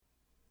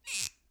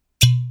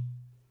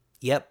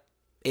Yep,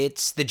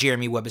 it's the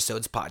Jeremy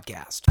Webbisodes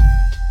podcast.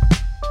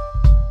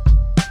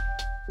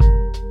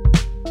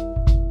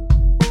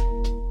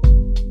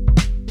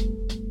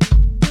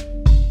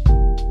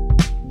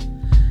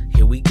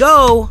 Here we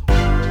go.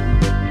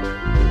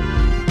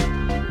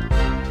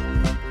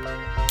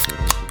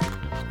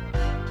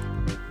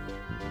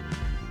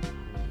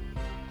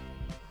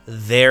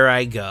 There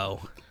I go.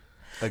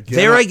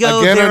 There I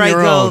go. There I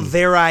go.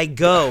 There I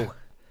go.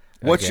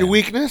 What's your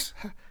weakness?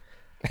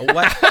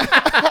 What?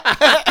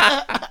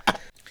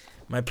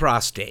 My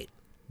prostate.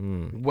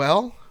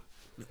 Well,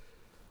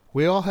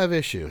 we all have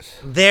issues.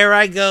 There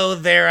I go.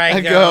 There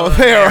I go.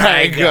 There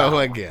I go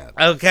again.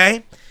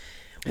 Okay.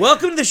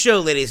 Welcome to the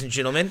show, ladies and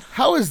gentlemen.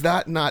 How has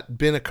that not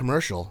been a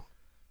commercial?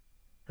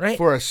 Right.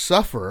 For a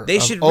sufferer They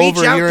of should reach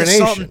out to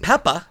over-urination? Salt and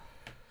Pepper.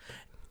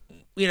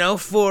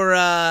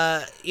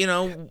 For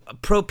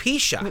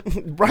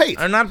Propecia. Right.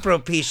 Or not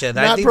Propecia. I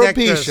Not think that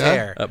grows Propecia.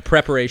 hair.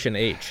 Preparation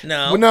H.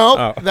 No. Well,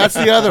 no, that's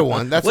the other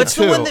one. That's What's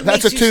a the two. one that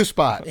That's makes a you- two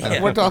spot.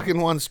 Yeah. We're talking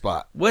one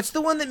spot. What's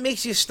the one that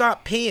makes you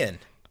stop peeing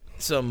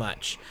so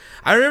much?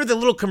 I remember the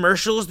little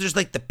commercials. There's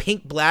like the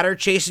pink bladder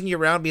chasing you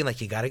around, being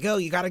like, "You gotta go,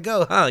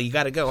 huh? You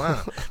gotta go,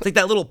 huh?" It's like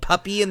that little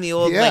puppy in the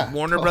old like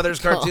Warner Brothers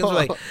cartoons. We're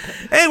like,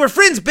 "Hey, we're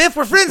friends, Biff.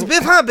 We're friends,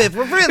 Biff, huh, Biff?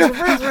 We're friends.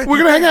 We're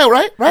gonna hang out,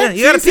 right? Right?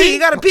 Yeah, you gotta pee. You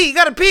gotta pee. You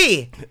gotta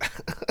pee."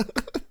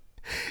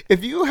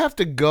 If you have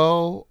to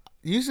go,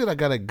 you said, I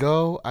gotta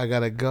go.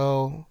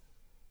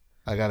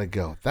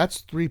 That's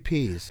 3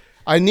 P's.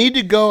 I need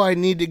to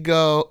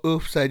go.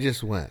 Oops, I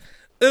just went.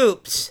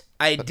 Oops,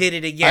 I did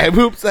it again.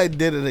 Oops, I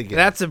did it again.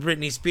 That's a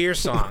Britney Spears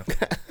song.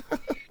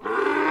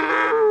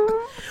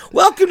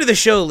 Welcome to the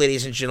show,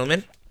 ladies and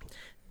gentlemen.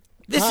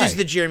 This Hi. is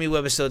the Jeremy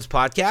Webbisodes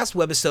podcast,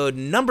 Webbisode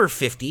number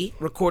 50,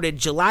 recorded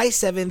July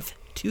 7th,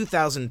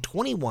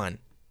 2021.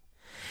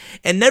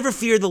 And never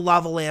fear, the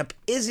lava lamp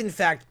is in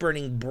fact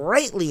burning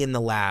brightly in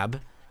the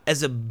lab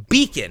as a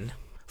beacon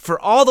for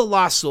all the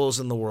lost souls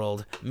in the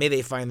world. May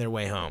they find their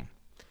way home.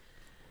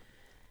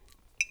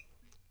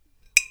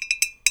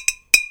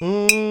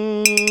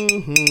 You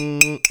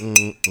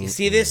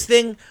see this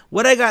thing?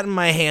 What I got in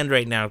my hand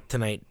right now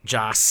tonight,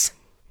 Joss.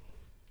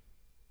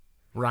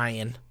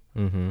 Ryan.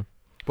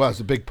 Wow, it's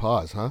a big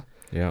pause, huh?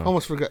 Yeah.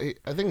 Almost forgot.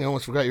 I think I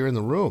almost forgot you're in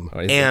the room.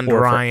 And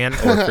Ryan.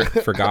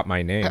 Forgot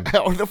my name.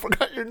 I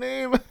forgot your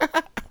name.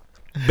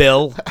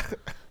 Bill.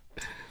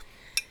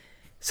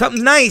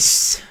 Something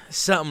nice.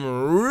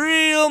 Something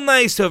real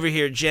nice over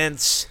here,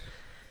 gents.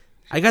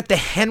 I got the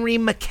Henry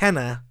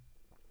McKenna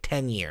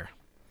 10-year.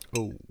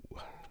 Oh.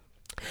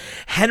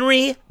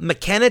 Henry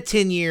McKenna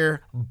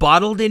 10-year,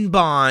 bottled in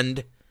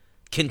bond,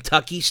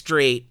 Kentucky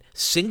straight,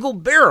 single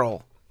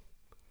barrel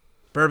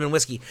bourbon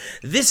whiskey.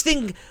 This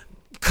thing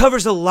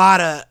covers a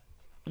lot of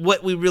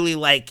what we really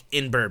like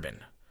in bourbon.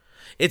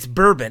 It's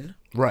bourbon.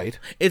 Right.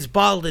 It's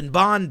bottled in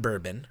bond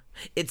bourbon.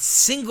 It's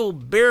single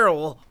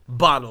barrel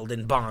bottled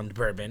in bond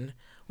bourbon,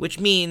 which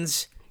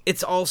means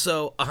it's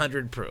also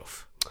 100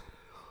 proof.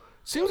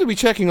 Seems to be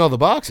checking all the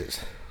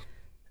boxes.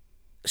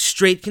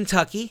 Straight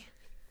Kentucky.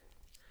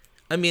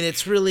 I mean,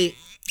 it's really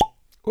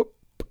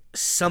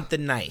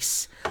something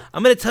nice.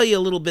 I'm going to tell you a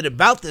little bit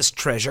about this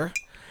treasure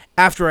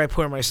after I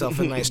pour myself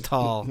a nice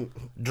tall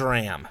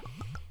dram.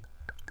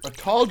 A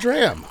tall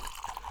dram.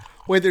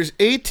 Wait, there's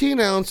 18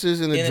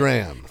 ounces in a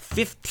dram.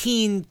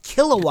 15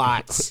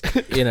 kilowatts.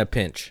 In a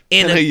pinch.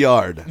 In a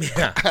yard.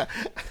 Yeah.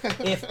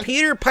 If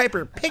Peter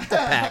Piper picked a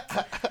peck,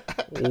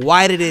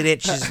 why did it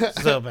itch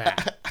so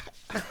bad?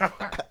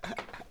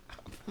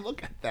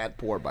 Look at that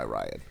pour by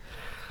Ryan.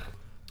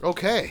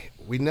 Okay,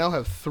 we now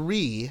have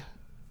 3.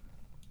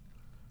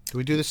 Do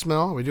we do the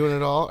smell? Are we doing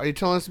it all? Are you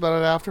telling us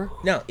about it after?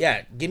 No,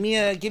 yeah. Give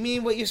me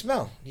what you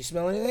smell. You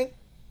smell anything?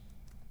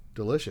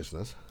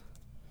 Deliciousness.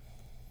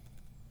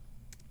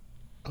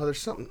 Oh,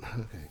 there's something.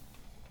 Okay.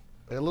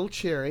 A little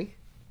cherry.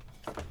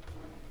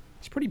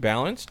 It's pretty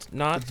balanced.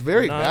 It's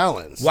very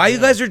balanced. While you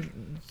guys are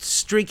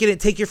drinking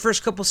it, take your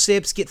first couple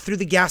sips, get through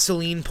the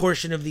gasoline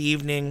portion of the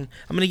evening.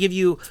 I'm going to give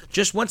you,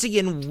 just once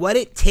again, what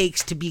it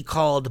takes to be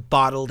called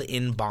bottled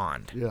in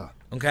bond. Yeah.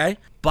 Okay?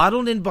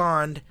 Bottled in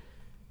bond,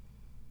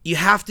 you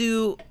have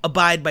to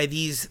abide by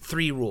these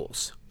 3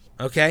 rules.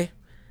 Okay?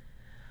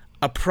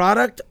 A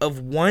product of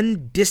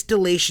 1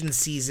 distillation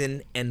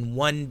season and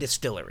 1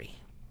 distillery.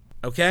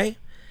 Okay?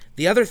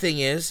 The other thing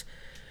is,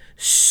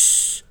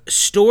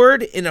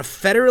 stored in a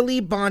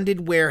federally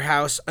bonded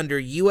warehouse under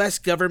U.S.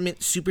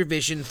 government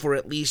supervision for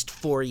at least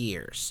 4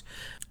 years.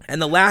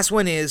 And the last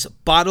one is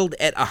bottled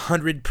at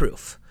 100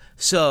 proof.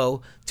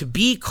 So, to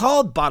be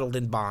called bottled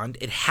in bond,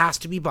 it has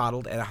to be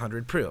bottled at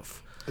 100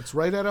 proof. It's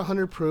right at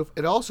 100 proof.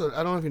 It also,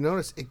 I don't know if you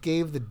noticed, it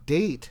gave the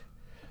date.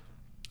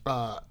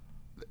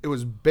 It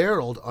was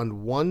barreled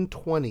on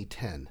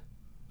 1/20/10.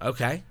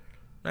 Okay.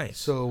 Nice.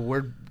 So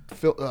we're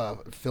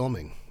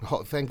filming.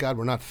 Oh, thank God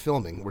we're not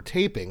filming. We're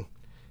taping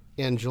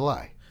in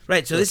July.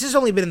 Right, so this has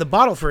only been in the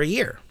bottle for a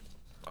year,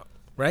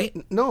 right?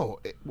 No.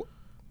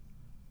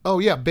 Oh,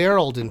 yeah,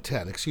 barreled in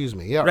 10. Excuse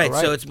me. Yeah, right.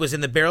 So it was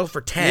in the barrel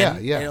for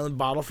 10 yeah. and in the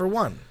bottle for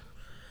 1.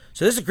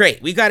 So this is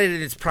great. We got it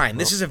in its prime.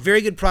 This is a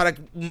very good product.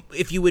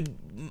 If you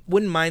would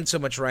wouldn't mind so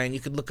much, Ryan, you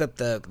could look up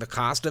the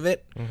cost of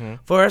it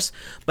for us.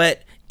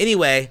 But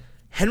anyway,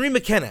 Henry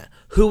McKenna,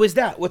 who is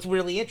that? What's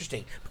really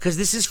interesting, because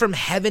this is from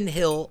Heaven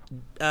Hill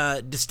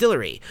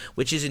Distillery,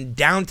 which is in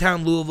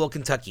downtown Louisville,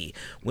 Kentucky.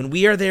 When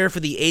we are there for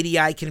the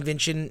ADI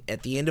convention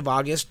at the end of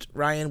August,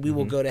 Ryan, we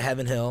will go to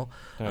Heaven Hill.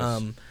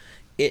 Nice.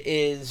 It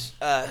is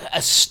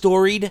a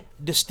storied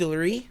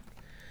distillery.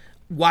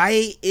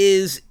 Why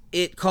is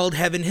it called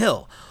Heaven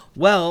Hill?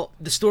 Well,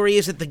 the story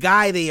is that the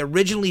guy they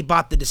originally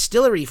bought the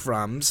distillery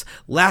from's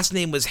last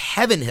name was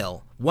Heaven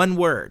Hill, one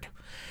word.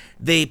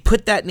 They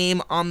put that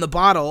name on the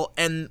bottle,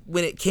 and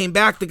when it came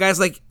back, the guy's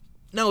like,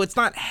 no, it's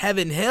not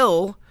Heaven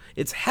Hill,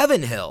 it's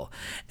Heaven Hill.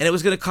 And it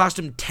was going to cost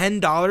him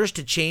 $10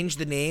 to change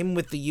the name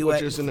with the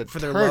U.S. for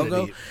their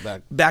logo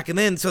back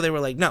then. So they were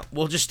like, no,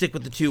 we'll just stick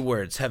with the two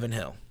words, Heaven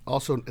Hill.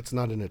 Also, it's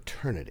not an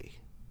eternity.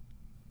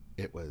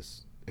 It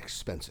was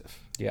expensive.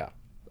 Yeah.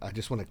 I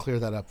just want to clear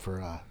that up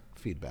for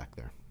feedback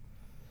there.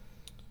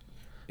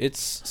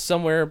 It's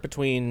somewhere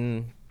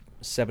between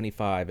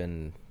 $75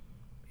 and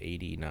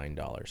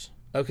 $89.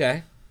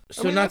 Okay.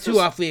 So mean, not that's too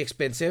awfully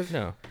expensive.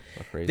 No,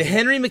 not crazy. The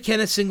Henry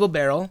McKenna single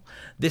barrel.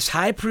 This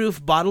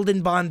high-proof bottled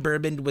in bond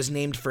bourbon was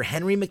named for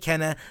Henry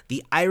McKenna,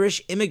 the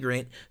Irish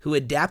immigrant who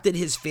adapted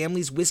his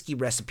family's whiskey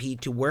recipe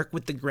to work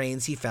with the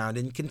grains he found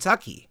in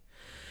Kentucky.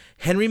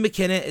 Henry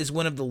McKenna is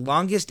one of the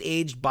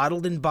longest-aged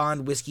bottled in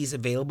bond whiskeys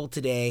available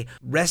today,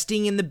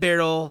 resting in the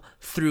barrel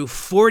through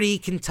 40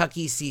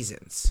 Kentucky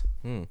seasons.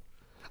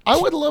 I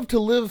would love to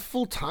live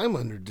full-time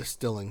under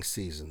distilling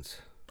seasons.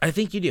 I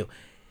think you do.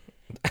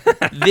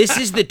 This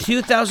is the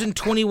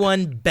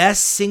 2021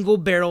 Best Single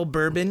Barrel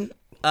Bourbon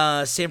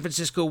San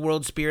Francisco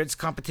World Spirits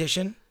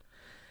Competition.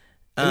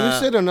 And you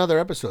said in other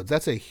episodes,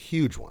 that's a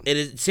huge one. It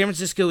is. San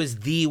Francisco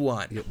is the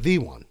one. Yeah, the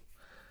one.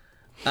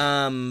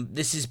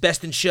 This is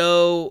Best in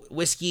Show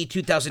Whiskey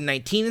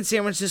 2019 in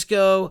San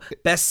Francisco.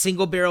 Best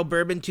Single Barrel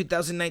Bourbon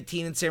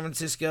 2019 in San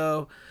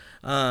Francisco.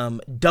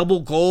 Double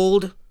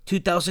Gold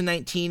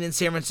 2019 in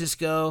San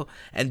Francisco.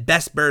 And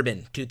Best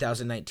Bourbon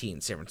 2019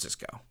 in San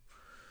Francisco.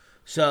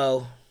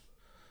 So,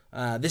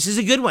 this is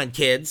a good one,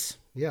 kids.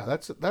 Yeah,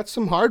 that's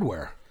some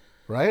hardware,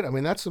 right? I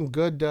mean, that's some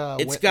good.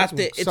 It's got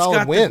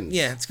solid wins.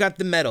 It's got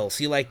the medals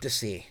you like to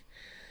see.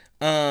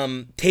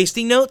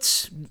 Tasting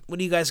notes. What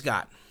do you guys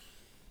got?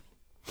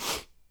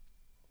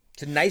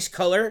 It's a nice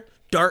color,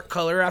 dark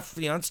color.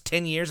 After it's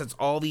 10 years. That's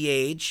all the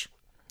age.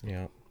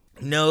 Yeah.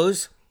 I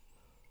Nose.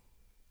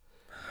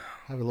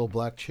 have a little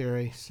black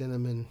cherry,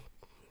 cinnamon,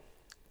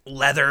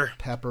 Leather.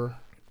 pepper.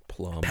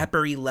 Plum.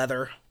 Peppery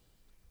leather.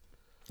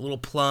 A little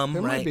plum,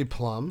 There right? might be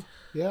plum.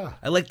 Yeah.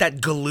 I like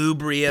that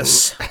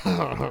galubrious. It's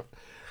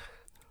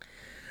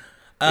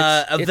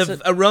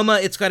the aroma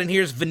it's got in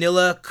here is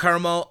vanilla,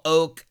 caramel,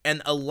 oak,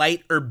 and a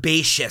light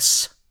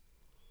herbaceous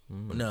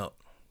note.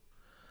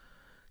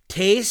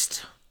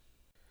 Taste.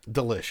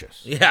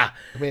 Delicious. Yeah.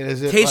 I mean,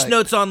 is it Taste like,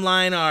 notes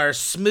online are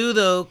smooth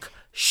oak,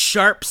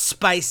 sharp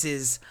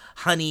spices,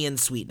 honey, and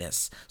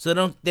sweetness. So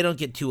they don't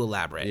get too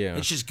elaborate. Yeah.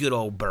 It's just good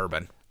old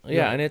bourbon.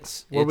 Yeah, and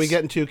it's Were we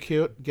getting too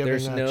cute? Giving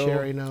there's no-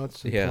 cherry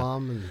notes and yeah.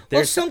 plum and.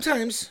 Well,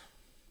 sometimes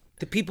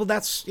the people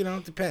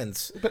it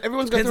depends. But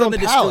everyone's got Depends their on own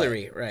the palate.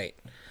 distillery, right?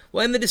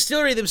 Well, and the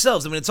distillery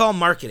themselves. I mean, it's all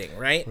marketing,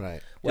 right?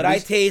 Right. What I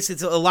taste,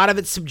 it's a lot of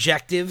it's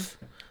subjective.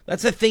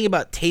 That's the thing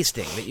about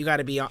tasting that you got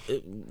to be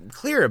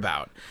clear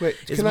about. Wait,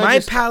 is can I my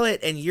just- palate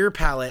and your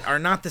palate are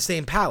not the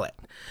same palate.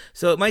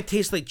 So it might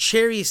taste like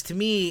cherries to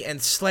me and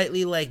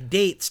slightly like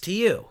dates to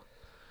you.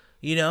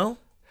 You know?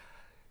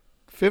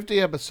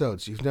 50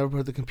 episodes. You've never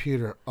put the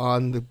computer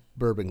on the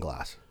bourbon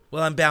glass.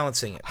 Well, I'm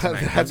balancing it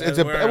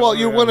tonight.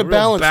 You want a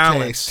real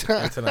balanced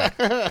taste.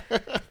 tonight.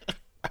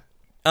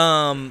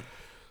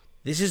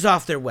 This is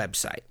off their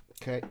website.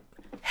 Okay.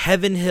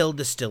 Heaven Hill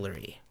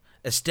Distillery,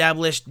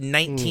 established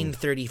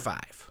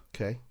 1935.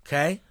 Okay.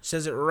 Okay?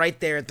 Says it right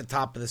there at the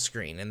top of the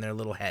screen in their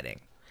little heading.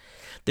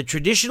 The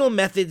traditional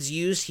methods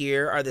used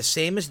here are the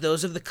same as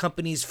those of the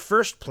company's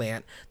first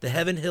plant, the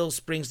Heaven Hill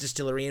Springs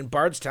Distillery in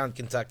Bardstown,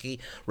 Kentucky,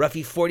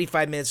 roughly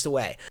 45 minutes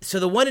away. So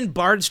the one in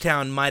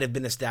Bardstown might have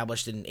been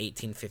established in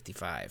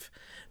 1855.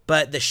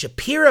 But the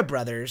Shapira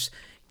brothers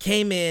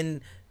came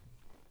in,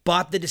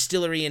 bought the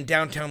distillery in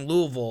downtown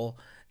Louisville,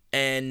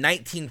 and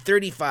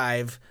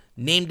 1935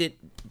 named it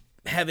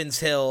Heaven's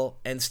Hill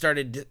and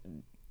started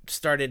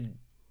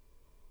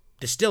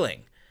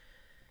distilling.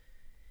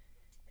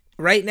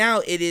 Right now,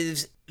 it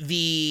is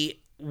the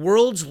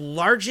world's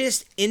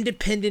largest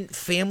independent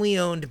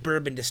family-owned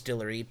bourbon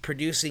distillery,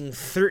 producing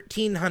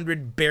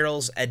 1,300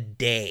 barrels a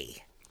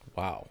day.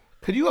 Wow.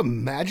 Could you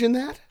imagine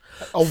that?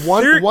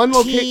 One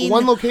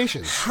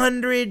location.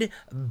 100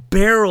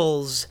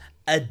 barrels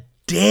a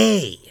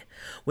day.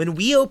 When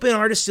we open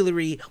our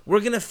distillery, we're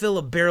going to fill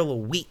a barrel a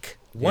week.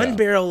 One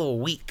barrel a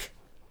week.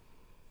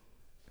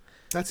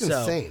 That's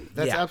insane.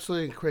 That's yeah.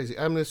 absolutely crazy.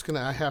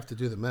 I have to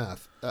do the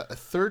math.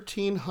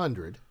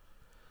 1,300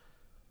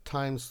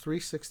 times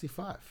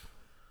 365.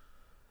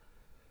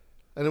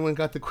 Anyone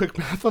got the quick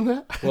math on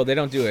that? Well, they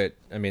don't do it.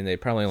 I mean, they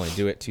probably only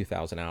do it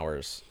 2,000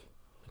 hours,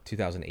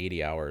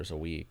 2,080 hours a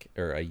week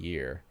or a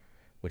year.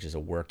 which is a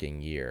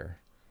working year.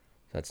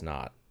 That's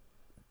not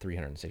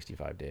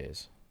 365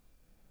 days.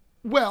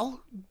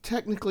 Well,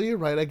 technically, you're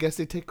right. I guess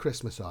they take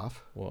Christmas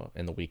off. Well,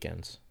 and the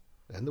weekends.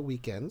 And the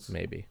weekends.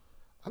 Maybe.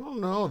 I don't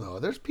know, though.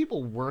 There's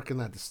people working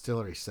that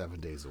distillery 7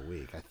 days a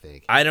week, I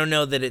think. I don't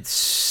know that it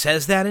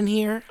says that in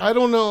here. I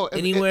don't know.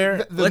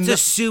 Anywhere. Let's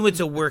assume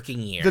it's a working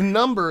year. The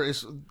number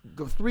is,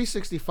 the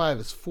 365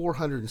 is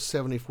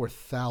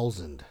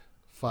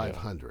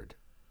 474,500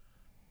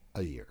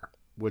 a year,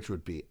 which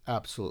would be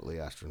absolutely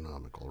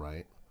astronomical,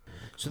 right?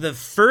 So the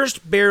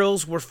first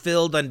barrels were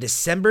filled on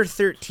December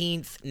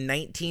 13th,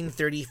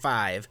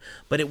 1935,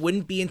 but it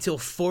wouldn't be until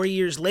 4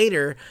 years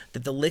later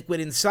that the liquid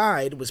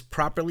inside was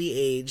properly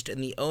aged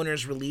and the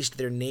owners released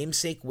their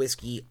namesake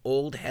whiskey,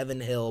 Old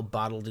Heaven Hill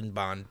Bottled in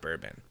Bond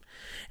Bourbon.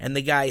 And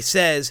the guy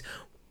says,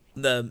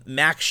 the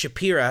Max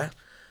Shapira,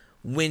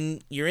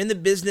 when you're in the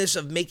business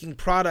of making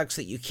products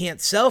that you can't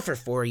sell for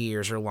 4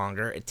 years or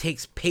longer, it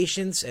takes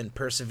patience and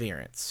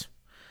perseverance.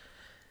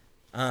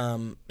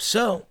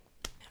 So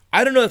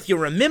I don't know if you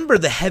remember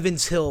the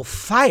Heavens Hill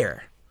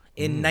fire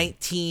in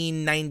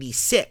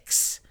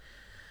 1996.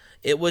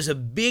 It was a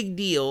big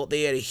deal.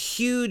 They had a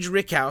huge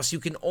rickhouse. You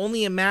can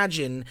only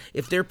imagine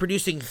if they're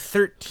producing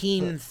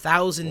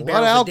 13,000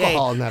 barrels a day,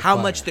 how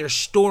much they're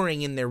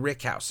storing in their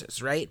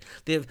rickhouses, right?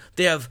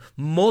 They have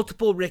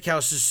multiple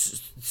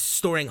rickhouses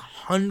storing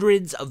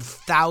hundreds of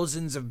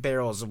thousands of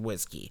barrels of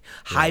whiskey.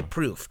 High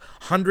proof,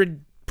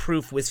 100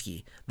 proof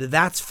whiskey.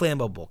 That's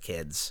flammable,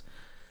 kids.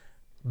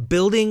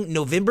 Building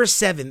November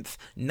 7th,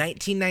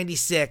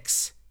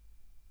 1996,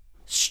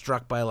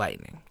 struck by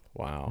lightning.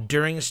 Wow.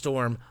 During a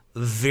storm,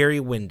 very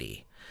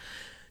windy.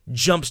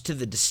 Jumps to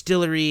the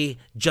distillery,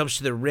 jumps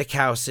to the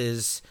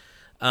rickhouses.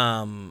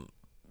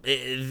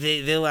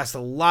 They lost a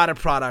lot of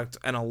product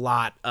and a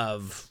lot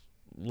of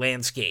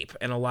landscape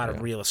and a lot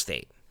of real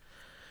estate.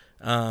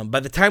 By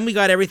the time we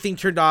got everything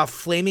turned off,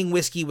 flaming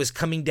whiskey was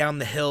coming down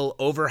the hill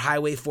over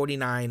Highway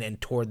 49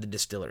 and toward the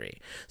distillery.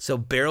 So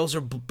barrels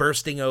are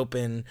bursting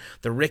open.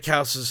 The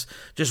rickhouse is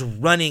just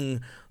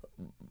running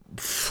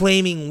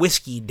flaming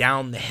whiskey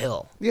down the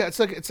hill. Yeah, it's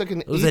like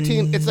an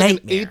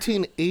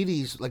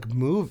 1880s like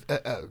move,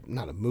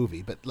 not a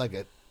movie, but like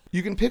a.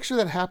 You can picture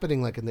that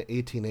happening like in the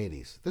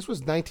 1880s. This was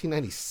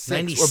 1996.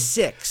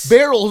 96.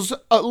 Barrels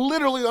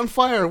literally on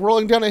fire,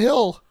 rolling down a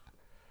hill.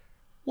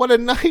 What a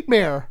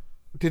nightmare!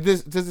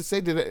 Does it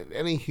say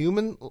any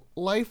human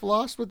life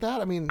lost with that?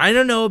 I mean, I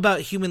don't know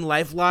about human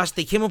life lost.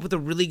 They came up with a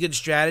really good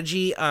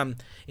strategy. In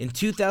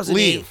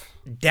 2008,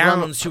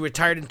 Downs, who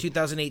retired in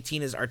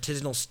 2018 as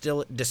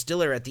artisanal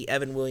distiller at the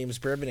Evan Williams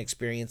Bourbon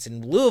Experience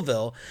in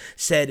Louisville,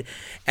 said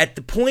at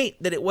the point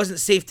that it wasn't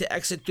safe to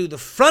exit through the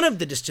front of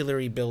the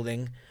distillery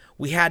building,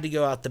 we had to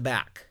go out the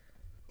back.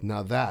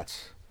 Now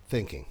that's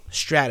thinking.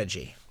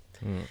 Strategy.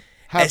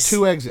 Have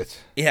two exits.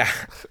 Yeah,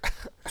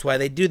 that's why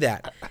they do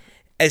that.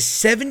 As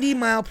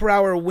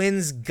 70-mile-per-hour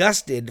winds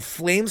gusted,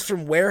 flames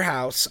from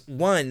Warehouse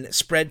 1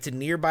 spread to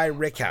nearby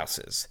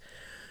rickhouses.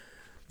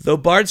 Though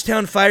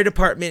Bardstown Fire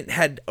Department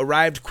had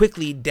arrived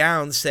quickly,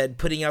 Downs said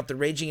putting out the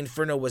raging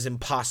inferno was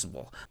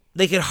impossible.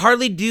 They could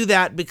hardly do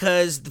that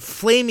because the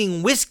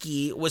flaming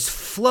whiskey was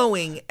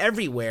flowing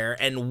everywhere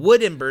and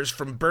wood embers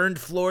from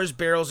burned floors,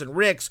 barrels, and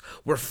ricks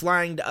were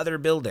flying to other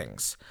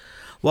buildings.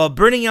 While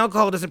burning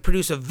alcohol doesn't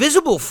produce a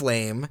visible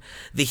flame,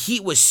 the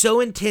heat was so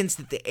intense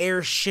that the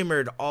air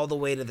shimmered all the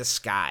way to the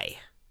sky.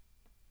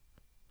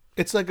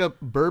 It's like a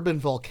bourbon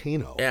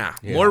volcano. Yeah.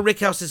 More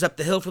rickhouses up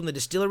the hill from the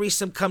distillery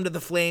succumbed to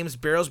the flames.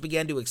 Barrels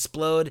began to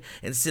explode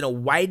and sent a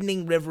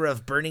widening river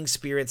of burning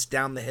spirits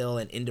down the hill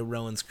and into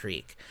Rowan's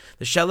Creek.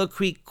 The shallow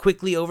creek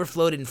quickly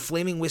overflowed and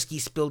flaming whiskey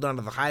spilled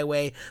onto the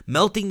highway,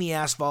 melting the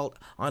asphalt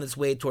on its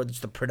way towards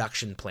the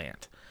production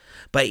plant.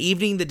 By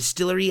evening, the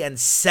distillery and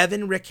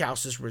 7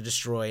 rickhouses were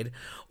destroyed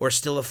or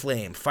still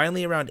aflame.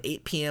 Finally, around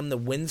 8 p.m., the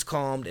winds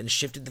calmed and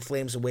shifted the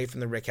flames away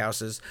from the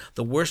rickhouses.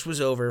 The worst was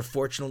over.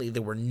 Fortunately,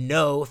 there were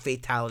no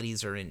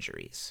fatalities or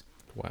injuries.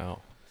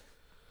 Wow.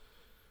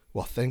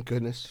 Well, thank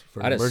goodness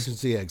for an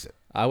emergency exit.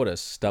 I would have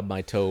stubbed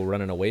my toe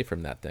running away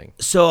from that thing.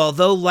 So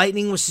although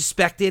lightning was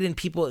suspected and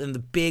people in the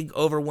big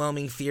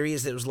overwhelming theory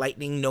is that it was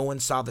lightning, no one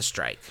saw the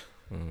strike.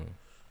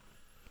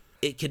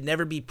 It could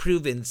never be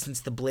proven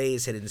since the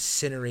blaze had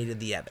incinerated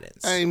the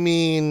evidence. I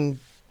mean,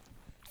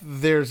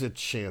 there's a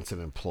chance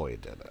an employee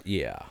did it.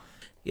 Yeah.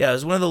 Yeah, it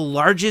was one of the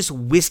largest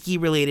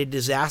whiskey-related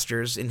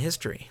disasters in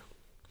history.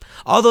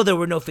 Although there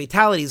were no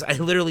fatalities, I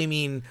literally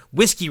mean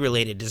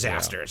whiskey-related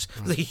disasters.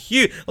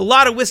 Yeah. A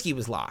lot of whiskey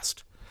was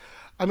lost.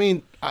 I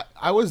mean,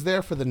 I was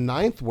there for the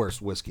 9th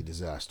worst whiskey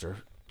disaster.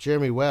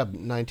 Jeremy Webb,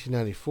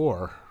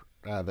 1994,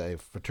 at a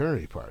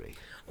fraternity party.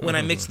 When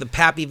I mixed the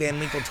Pappy Van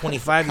Winkle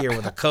 25 year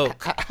with a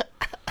Coke.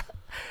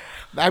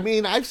 I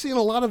mean, I've seen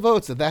a lot of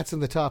votes that's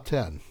in the top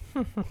 10.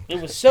 It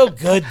was so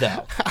good,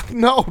 though.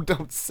 No,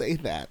 don't say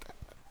that.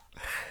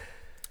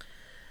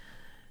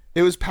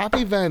 It was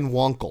Pappy Van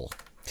Winkle.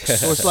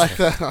 It was like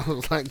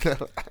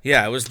the.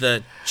 Yeah, it was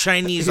the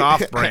Chinese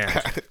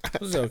off-brand. It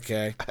was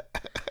okay.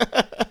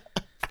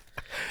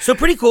 So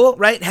pretty cool,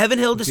 right? Heaven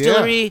Hill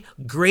Distillery,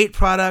 great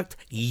product.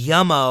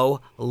 Yummo,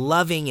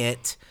 loving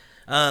it.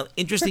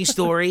 Interesting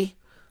story.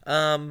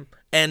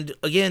 And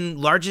again,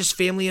 largest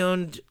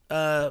family-owned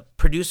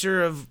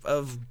producer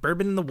of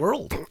bourbon in the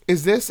world.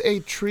 Is this a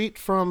treat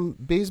from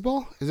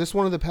baseball? Is this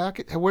one of the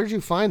packets? Where did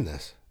you find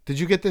this? Did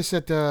you get this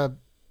at The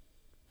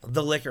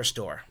liquor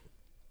store.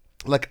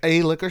 like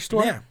a liquor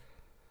store? Yeah.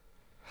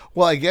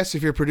 Well, I guess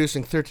if you're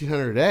producing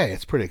 1,300 a day,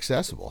 it's pretty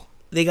accessible.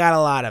 They got a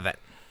lot of it.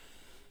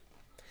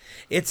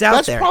 It's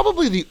out there. That's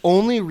probably the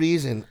only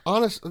reason,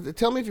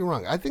 tell me if you're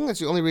wrong. I think that's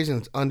the only reason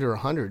it's under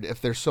 100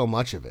 if there's so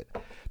much of it.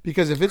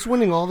 Because if it's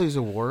winning all these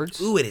awards.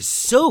 Ooh, it is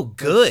so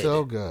good. It's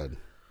so good.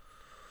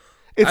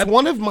 It's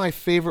one of my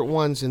favorite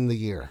ones in the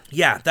year.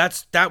 Yeah,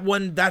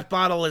 that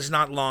bottle is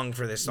not long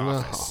for this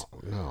office.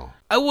 No.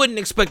 I wouldn't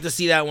expect to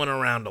see that one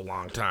around a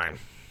long time.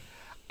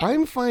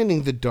 I'm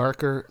finding the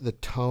darker the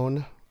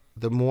tone,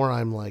 the more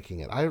I'm liking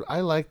it.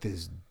 I like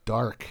this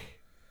dark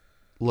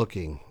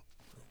looking.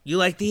 You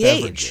like the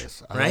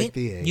beverages. age, I right? like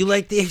the age. You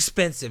like the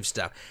expensive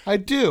stuff. I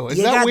do. Is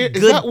You that got weird?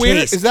 Is good that weird?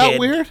 taste, Is that kid.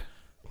 weird?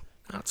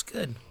 That's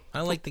good. I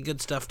like the good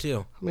stuff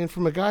too. I mean,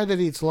 from a guy that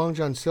eats Long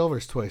John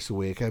Silver's twice a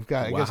week, I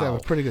guess I have a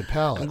pretty good I'm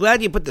palate.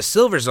 glad you put the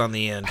silvers on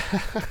the end.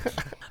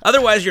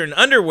 Otherwise, you're an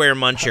underwear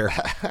muncher.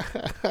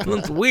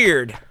 That's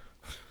weird.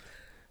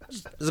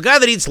 There's a guy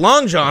that eats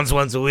Long Johns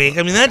once a week.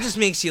 I mean, that just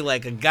makes you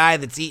like a guy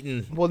that's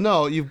eating Well,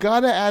 no, you've got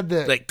to add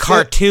the like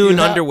cartoon you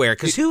have- underwear.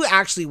 Because who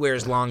actually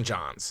wears Long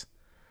Johns?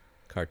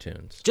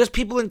 Cartoons. Just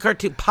people in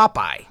cartoon.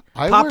 Popeye.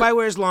 I Popeye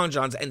wears Long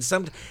Johns, and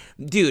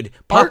dude,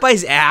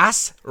 Popeye's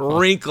ass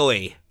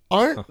wrinkly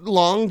Aren't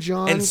Long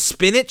Johns? and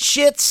spinach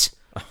shits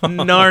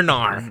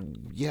nar.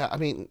 Yeah, I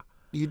mean,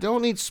 you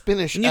don't need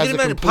spinach And you as can a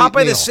imagine complete Popeye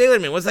meal. the Sailor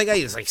Man. What's that guy?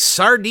 He's like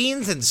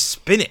sardines and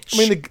spinach. I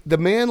mean, the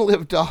man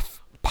lived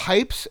off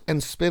pipes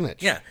and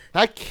spinach. Yeah.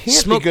 That can't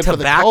Smoked be good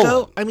tobacco. for the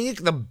colon. I mean,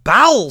 the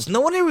bowels.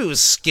 No wonder he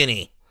was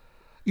skinny.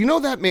 You know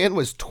that man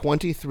was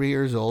 23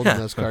 years old in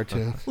those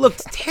cartoons?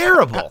 Looked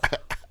terrible.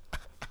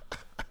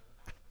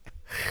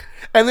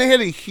 And they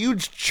had a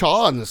huge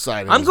chaw on the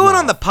side of I'm his going mouth.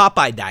 on the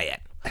Popeye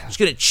diet. Just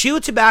gonna chew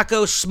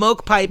tobacco,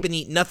 smoke pipe, and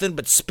eat nothing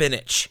but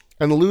spinach.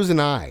 And lose an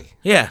eye.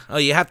 Yeah. Oh,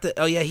 you have to.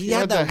 Oh, yeah. He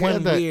had that he one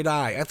had that- weird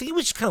eye. I think he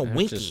was just kind of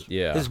winky. just-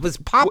 yeah. It was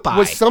Popeye.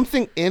 Was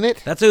something in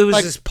it? That's what it was.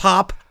 Like, Just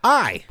pop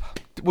eye.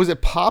 Was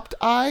it popped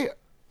eye?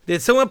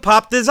 Did someone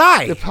pop his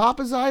eye? Did pop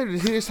his eye? Or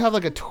did he just have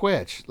like a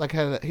twitch? Like he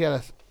had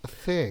a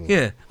thing.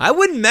 Yeah. I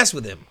wouldn't mess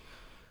with him.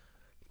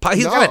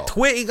 He's got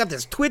No. He got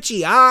this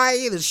twitchy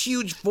eye, this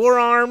huge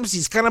forearms.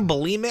 He's kind of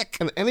bulimic.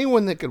 And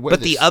anyone that could wear But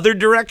this, the other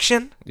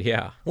direction?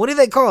 Yeah. What do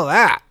they call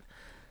that?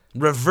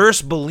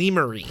 Reverse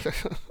bulimery.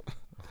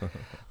 I'll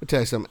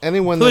tell you something.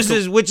 Anyone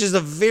that Which is a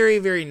very,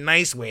 very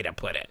nice way to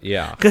put it.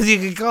 Yeah. Because you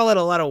could call it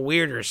a lot of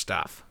weirder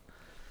stuff.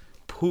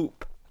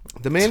 Poop.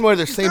 the man wore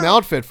the same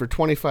outfit for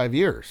 25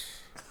 years.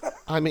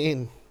 I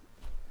mean,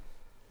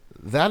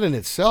 that in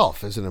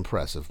itself is an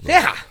impressive move.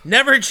 Yeah.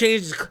 Never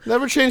changed.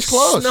 Never changed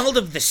clothes. Smelled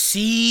of the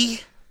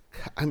sea.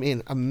 I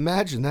mean,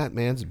 imagine that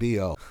man's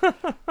BO.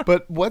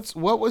 But what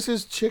was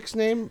his chick's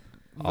name?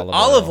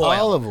 Olive oil.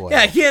 Olive oil. Yeah,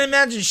 I can't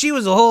imagine she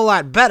was a whole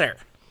lot better.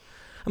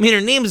 I mean,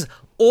 her name's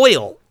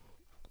Oil.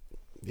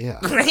 Yeah.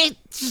 Right?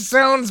 She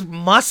sounds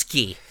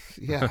musky.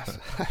 Yeah.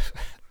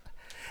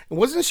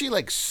 Wasn't she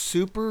like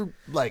super,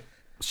 like,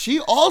 she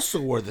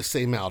also wore the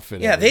same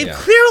outfit. Yeah, every they day.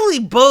 clearly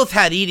both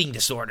had eating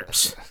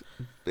disorders.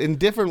 In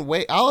different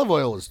way. Olive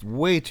oil was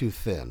way too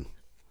thin.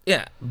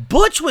 Yeah.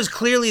 Butch was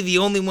clearly the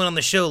only one on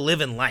the show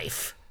living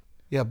life.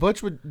 Yeah,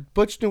 Butch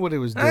knew what he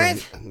was doing.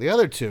 Right. The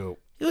other two,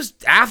 It was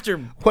after.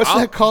 what's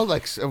that called?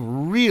 Like a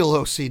real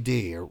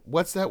OCD, or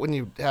what's that when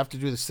you have to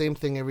do the same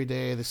thing every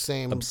day, the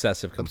same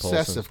Obsessive compulsive.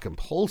 Obsessive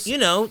compulsive. You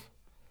know,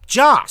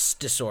 Joss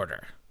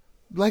disorder.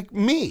 Like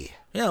me.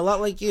 Yeah, a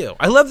lot like you.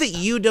 I love that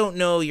you don't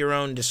know your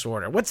own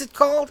disorder. What's it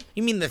called?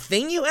 You mean the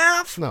thing you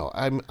have? No,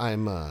 I'm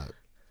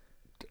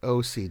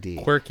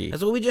OCD. Quirky.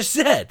 That's what we just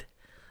said.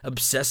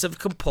 Obsessive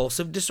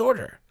compulsive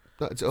disorder.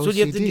 No, it's So OCD.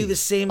 you have to do the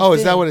same Oh,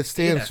 is that thing. what it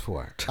stands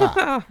for?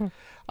 Ah.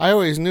 I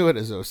always knew it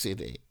as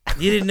OCD.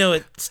 You didn't know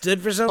it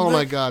stood for something? Oh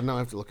my God! Now I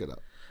have to look it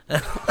up.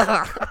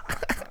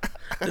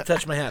 To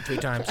touch my hat 3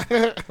 times.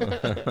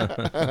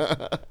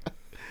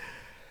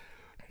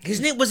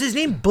 Was his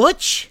name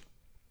Butch?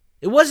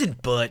 It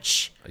wasn't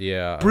Butch.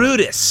 Yeah.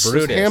 Brutus. It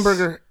was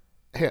hamburger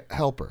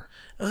helper.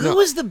 Who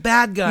was the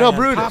bad guy? No, on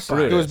Brutus.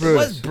 Popeye? It was It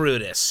Brutus. was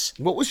Brutus.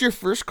 What was your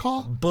first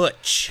call?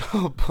 Butch.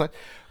 Oh,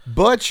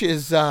 Butch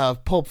is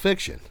Pulp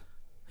Fiction.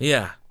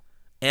 Yeah.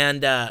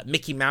 And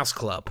Mickey Mouse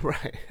Club.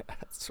 Right.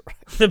 That's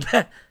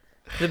right.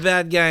 The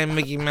bad guy in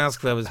Mickey Mouse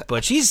Club is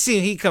Butch.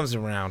 He comes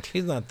around.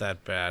 He's not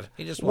that bad.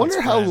 He just wants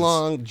Wonder how friends.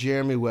 long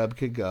Jeremy Webb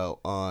could go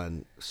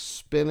on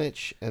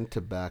spinach and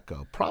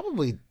tobacco.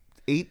 Probably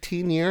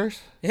 18 years.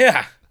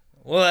 Yeah.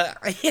 Well,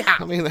 yeah.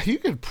 I mean, you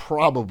could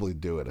probably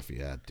do it if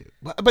you had to.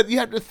 But you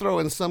have to throw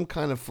in some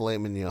kind of filet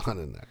mignon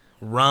in there.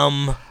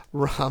 Rum.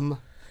 Rum.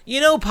 You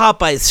know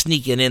Popeye's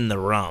sneaking in the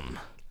rum.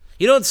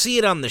 You don't see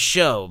it on the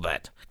show,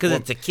 but because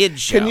it's a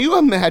kid's show. Can you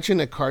imagine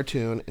a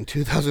cartoon in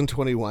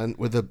 2021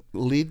 where the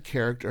lead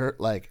character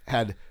like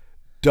had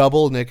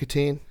double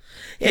nicotine?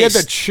 Yeah, He had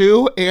the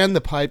chew and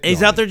the pipe. he's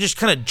going. out there just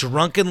kind of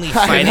drunkenly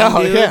fighting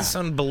dudes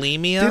on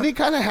bulimia. Didn't he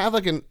kind of have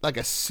like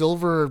a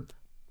silver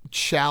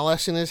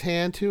chalice in his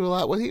hand too a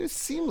lot? Well, he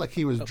seemed like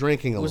he was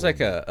drinking a little. It was like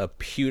bit. a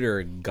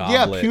pewter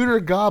goblet. Yeah, pewter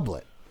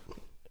goblet.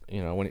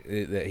 You know, when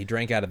he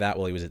drank out of that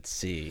while he was at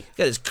sea.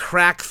 Got his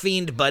crack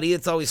fiend buddy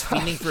that's always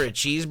fiending for a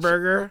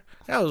cheeseburger.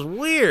 That was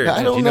weird. Yeah,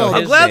 I don't you know know. I'll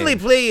his gladly name?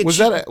 play you. Was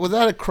that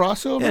a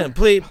crossover?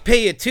 Yeah,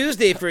 pay you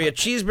Tuesday for your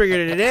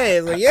cheeseburger today.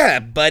 It's like, yeah,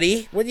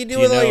 buddy. What do you do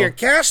with all your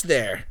cash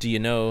there? Do you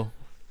know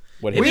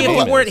what Maybe his if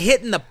name you weren't is?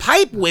 hitting the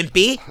pipe,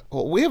 wimpy.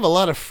 Well, we have a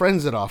lot of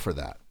friends that offer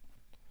that.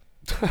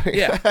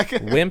 Yeah.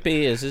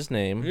 Wimpy is his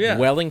name. Yeah.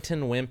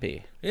 Wellington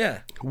Wimpy. Yeah.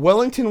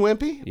 Wellington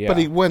Wimpy? Yeah. But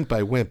he went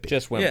by Wimpy.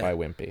 Just went Yeah. by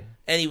Wimpy.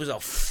 And he was a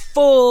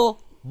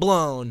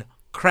full-blown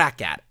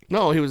crack addict.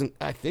 No,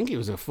 I think he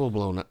was a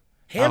full-blown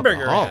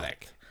Hamburger alcoholic.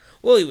 addict.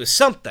 Well, he was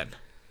something.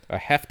 A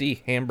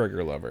hefty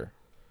hamburger lover.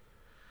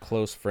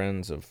 Close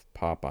friends of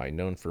Popeye,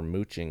 known for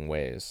mooching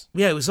ways.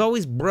 Yeah, he was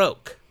always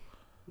broke.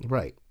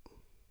 Right.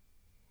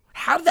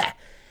 How the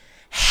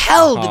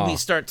hell did we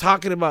start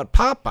talking about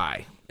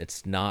Popeye?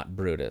 It's not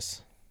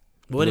Brutus.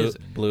 What is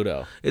it?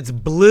 Bluto. It's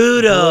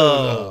Bluto.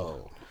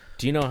 Oh.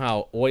 Do you know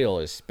how oil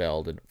is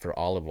spelled for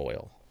olive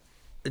oil?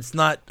 It's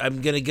not,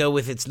 I'm going to go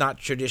with it's not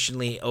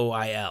traditionally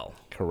OIL.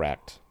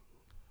 Correct.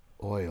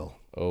 Oil.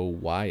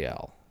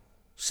 OYL.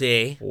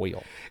 See?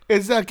 Oil.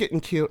 Is that getting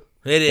cute?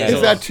 It is.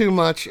 Is that too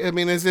much? I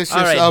mean, is this just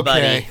All right,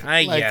 okay? buddy.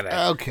 I get it.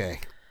 Okay.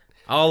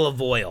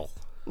 Olive oil.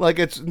 Like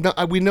it's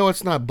not, we know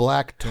it's not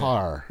black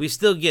tar. We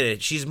still get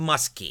it. She's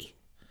musky.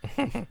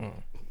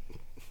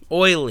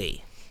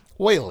 Oily.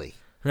 Oily.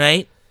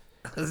 Right?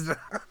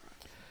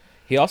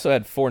 He also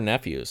had 4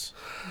 nephews.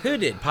 Who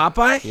did?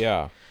 Popeye?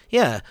 Yeah.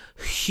 Yeah.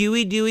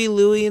 Huey, Dewey,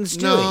 Louie, and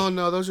Stewie.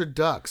 No, those are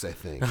ducks, I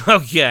think.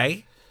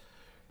 Okay.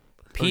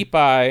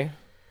 Popeye.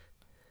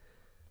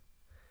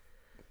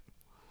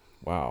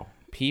 Wow.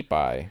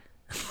 Popeye.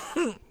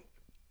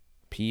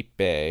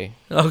 Pepe.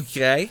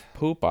 Okay.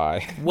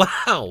 Popeye.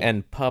 Wow.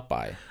 And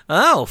Popeye.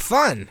 Oh,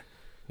 fun.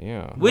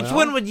 Yeah. Which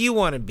one would you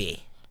want to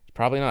be?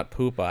 Probably not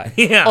Popeye.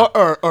 Yeah.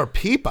 Or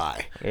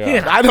Peepeye.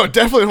 Yeah. I don't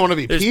definitely want to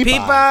be There's Peepeye.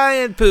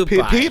 Peepeye and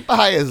Poopeye.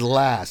 Peepeye is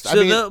last. So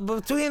I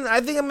mean,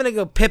 I think I'm going to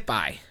go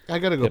Pipeye. I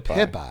gotta go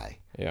Pipeye. Pipeye.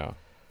 Yeah.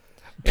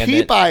 And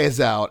then- Peepeye is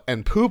out,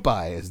 and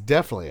Poopeye is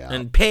definitely out.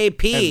 And Pay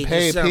P And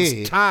Pay just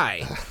P. sounds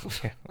Thai.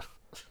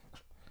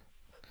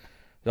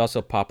 There's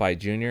also Popeye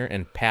Jr.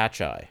 and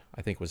Patch-Eye,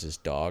 I think was his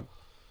dog.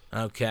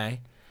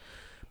 Okay.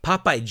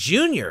 Popeye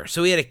Jr.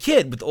 So he had a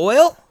kid with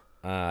oil?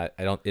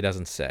 It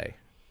doesn't say.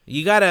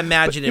 You got to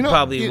imagine it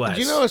probably was.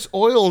 You notice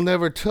Oil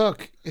never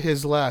took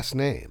his last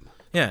name.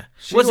 Yeah.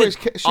 She Was always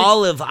it she-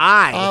 Olive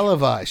Eye?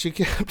 Olive Eye. She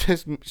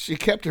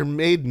kept her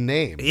maiden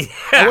name.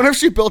 I wonder if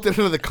she built it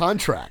into the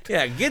contract.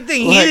 Yeah, good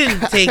thing he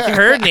didn't take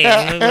her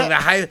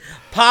name.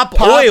 Pop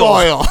Pop Oil.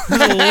 Oil.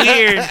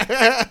 Weird.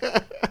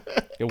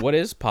 Yeah, what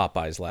is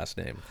Popeye's last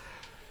name?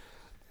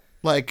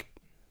 Like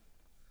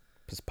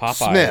Because Popeye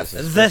Smith.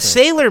 is The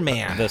Sailor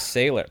Man. the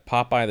sailor.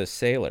 Popeye the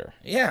sailor.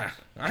 Yeah,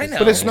 I know.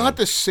 But it's not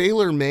the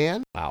Sailor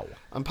Man. Wow.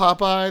 I'm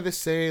Popeye the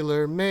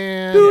Sailor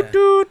Man. Doot,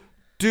 doot.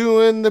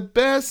 Doing the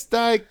best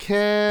I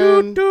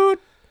can.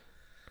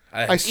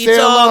 I Eats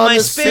sail all on my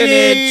the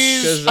spinach.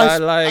 seas. Because I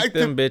like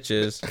them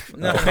bitches.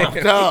 No,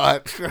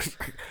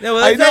 No,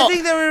 I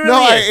think they were really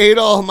I is. ate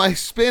all my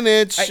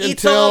spinach I eat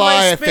until all my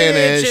I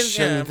spinach finish.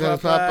 and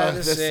And Popeye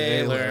the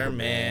Sailor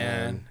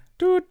Man.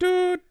 Doot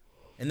doot.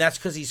 And that's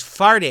because he's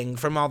farting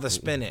from all the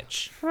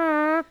spinach.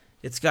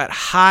 It's got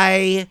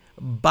high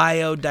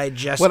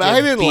biodigestive. What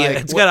I didn't like-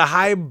 It's got a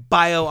high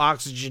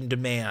bio-oxygen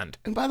demand.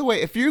 And by the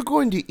way, if you're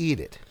going to eat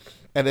it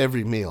at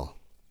every meal,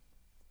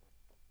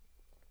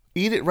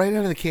 eat it right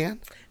out of the can.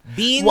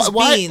 Beans,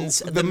 Why- beans,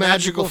 the the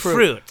magical magical fruit.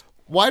 fruit.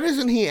 Why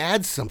doesn't he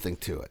add something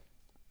to it?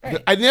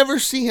 I never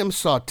see him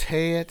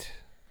saute it.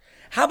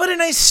 How about a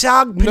nice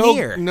sag No,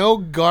 paneer? no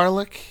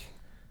garlic.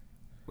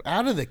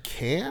 Out of the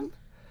can.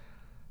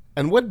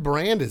 And what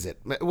brand is it?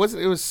 It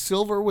was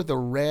silver with a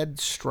red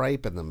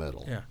stripe in the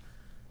middle. Yeah.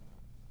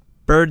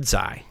 Bird's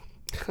eye.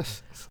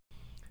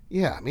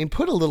 Yeah, I mean,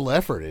 put a little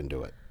effort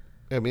into it.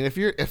 I mean, if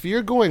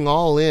you're going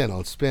all in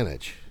on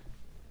spinach,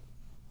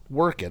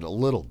 work it a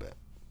little bit.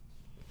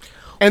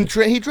 And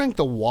he drank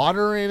the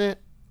water in it.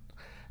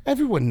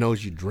 Everyone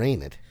knows you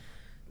drain it.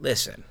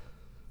 Listen,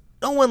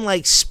 no one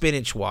likes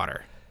spinach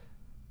water.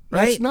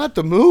 Right? That's not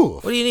the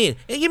move. What do you need?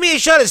 Hey, give me a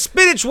shot of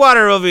spinach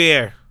water over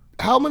here.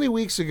 How many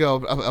weeks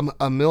ago,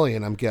 a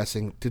million, I'm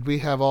guessing, did we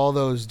have all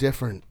those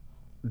different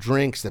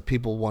drinks that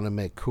people want to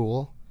make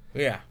cool?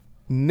 Yeah.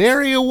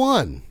 Nary a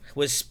one.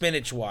 With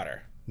spinach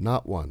water.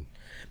 Not one.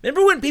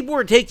 Remember when people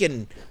were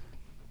taking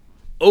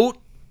oat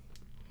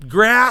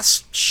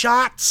grass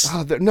shots?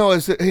 Oh, no, it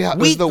was the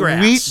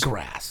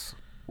Wheatgrass.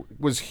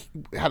 wheatgrass.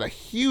 Had a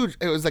huge.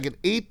 It was like an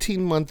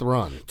 18-month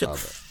run. Took of it.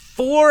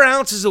 4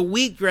 ounces of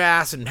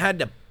wheatgrass and had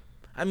to.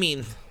 I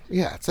mean,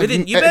 Yeah, it's like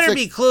you better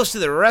be close to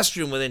the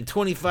restroom within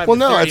 25 Well, to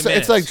no, 30 it's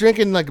minutes. like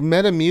drinking like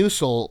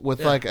Metamucil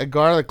with like a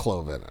garlic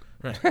clove in it.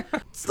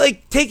 It's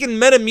like taking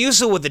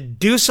Metamucil with a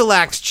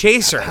Deucelax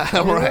chaser.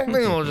 Right.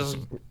 It'll just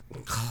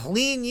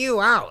clean you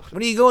out.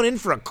 What are you going in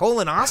for, a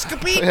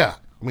colonoscopy? Yeah.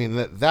 I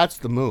mean, that's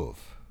the move.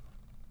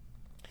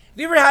 Have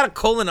you ever had a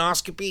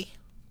colonoscopy?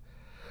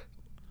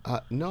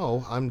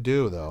 No, I'm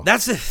due, though.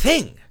 That's the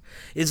thing.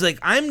 Is like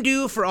I'm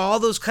due for all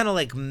those kind of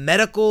like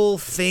medical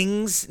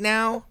things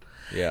now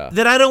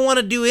that I don't want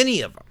to do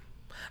any of them.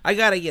 I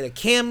got to get a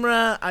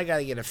camera. I got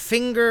to get a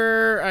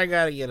finger. I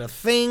got to get a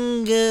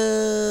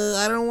finger.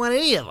 I don't want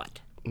any of it.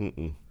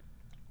 Mm-mm.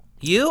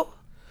 You?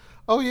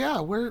 Oh,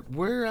 yeah.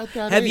 We're at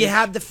that Have age. you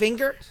had the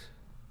finger?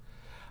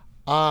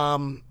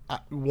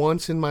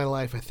 Once in my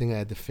life, I think I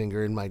had the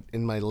finger in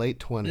my late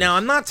 20s. No,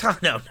 I'm not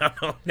talking.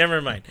 No.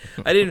 Never mind.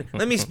 I didn't.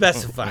 Let me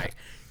specify.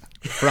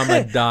 From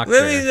a doctor.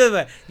 Let me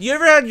specify. You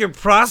ever had your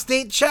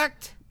prostate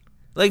checked,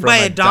 like From by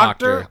a a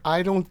doctor? doctor.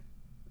 I don't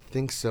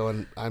think so,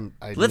 and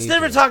Let's need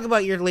never to. talk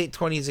about your late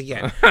 20s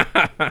again.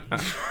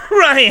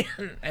 Ryan,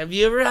 have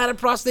you ever had a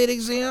prostate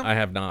exam? I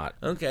have not.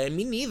 Okay,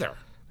 me neither.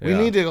 We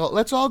need to go.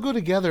 Let's all go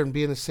together and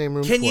be in the same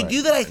room. Can you for it.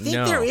 do that? I think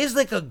No. there is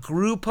like a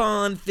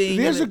Groupon thing.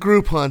 There's a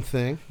Groupon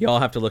thing. Y'all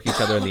have to look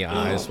each other in the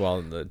eyes while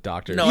the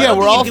doctor. No, I Yeah, don't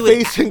we're think all you do it-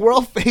 facing. We're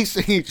all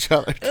facing each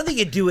other. I don't think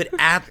you do it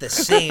at the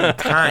same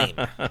time.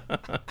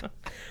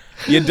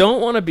 You don't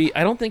want to be.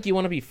 I don't think you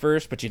want to be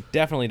first, but you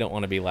definitely don't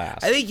want to be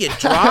last. I think you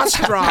draw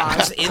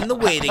straws in the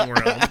waiting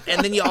room,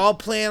 and then you all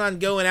plan on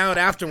going out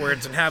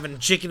afterwards and having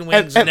chicken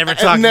wings and, never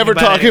talking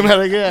about it. about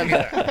it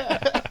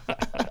again.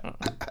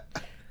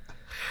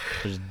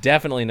 There's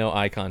definitely no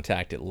eye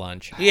contact at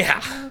lunch. Yeah.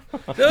 So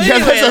Yeah, anyway,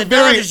 that's the a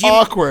very Dodgers,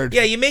 awkward.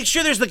 Yeah, you make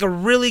sure there's like a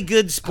really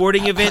good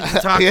sporting event to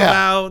talk Yeah.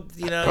 about.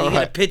 You know, you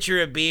get a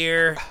pitcher of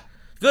beer.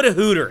 Go to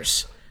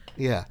Hooters.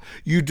 Yeah,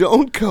 you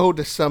don't go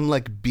to some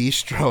like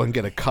bistro and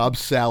get a Cobb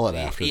salad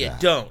after You that.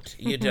 don't.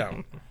 You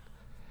don't.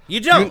 You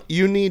don't.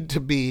 You need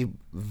to be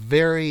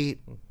very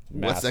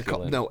what's that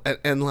called? Masculine. No,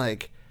 and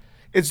like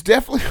it's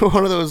definitely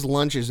one of those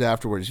lunches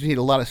afterwards. You need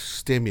a lot of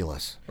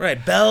stimulus.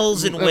 Right,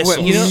 bells and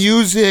whistles.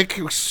 Music,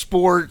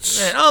 sports.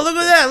 Man, oh, look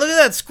at that. Look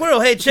at that squirrel.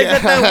 Hey, check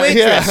out that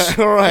waitress.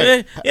 Yeah, all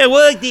right. Yeah, we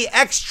like the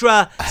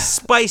extra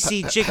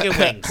spicy chicken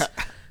wings.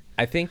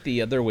 I think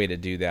the other way to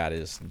do that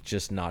is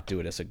just not do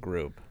it as a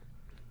group.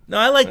 No,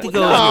 I like to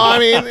go. No, I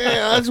mean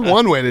that's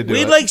one way to do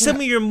We'd it. like some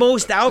of your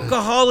most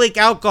alcoholic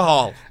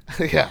alcohol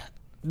yeah.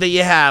 that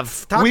you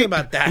have. Talking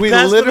about that. We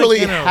That's what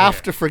literally McKenna over have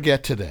here. to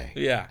forget today.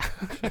 Yeah.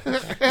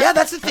 Yeah,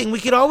 that's the thing. We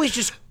could always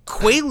just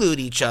quaalude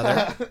each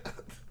other.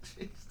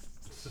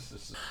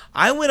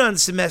 I went on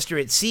semester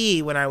at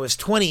sea when I was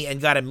 20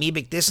 and got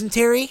amoebic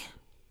dysentery.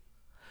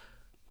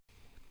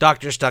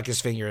 Doctor stuck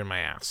his finger in my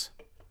ass.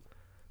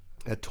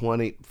 At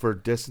 20 for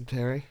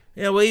dysentery.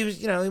 Yeah, well, he was,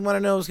 he wanted to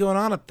know what was going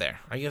on up there.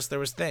 I guess there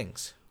was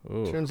things.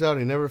 Ooh. Turns out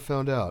he never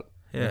found out.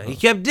 Yeah, he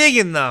kept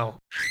digging, though.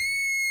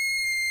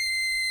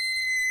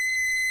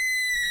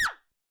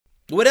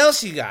 What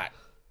else you got?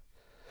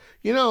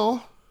 You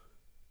know,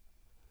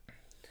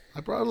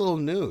 I brought a little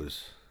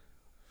news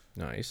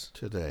Nice.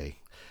 today.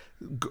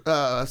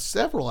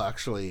 Several,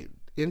 actually,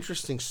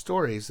 interesting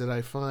stories that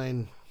I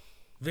find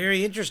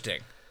Very interesting.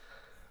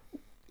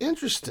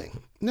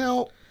 interesting.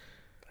 Now,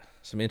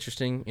 Some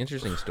interesting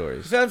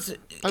stories. Sounds,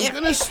 I'm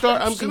gonna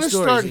start interesting stories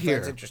start he here.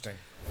 finds interesting.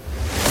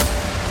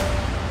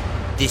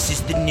 This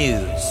is the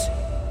news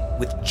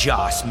with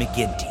Joss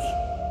McGinty.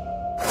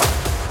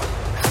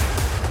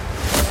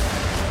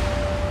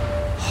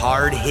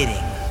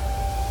 Hard-hitting,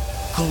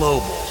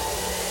 global,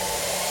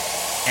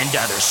 and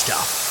other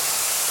stuff.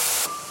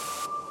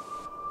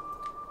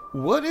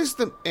 What is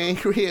the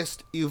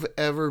angriest you've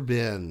ever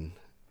been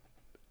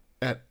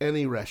at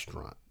any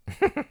restaurant?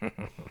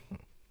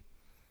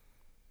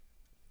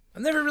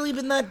 I've never really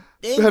been that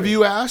angry. Have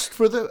you asked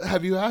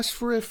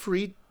for a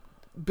free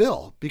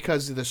bill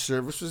because the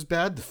service was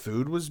bad, the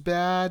food was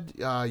bad,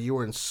 you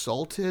were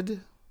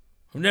insulted?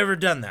 I've never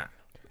done that.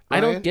 I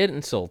don't Ryan? get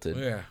insulted.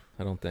 Yeah.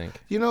 I don't think.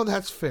 You know,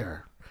 that's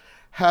fair.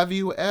 Have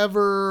you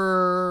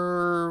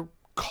ever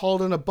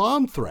called in a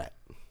bomb threat?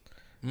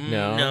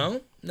 No.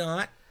 No,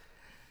 not.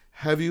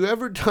 Have you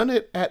ever done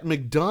it at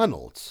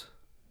McDonald's?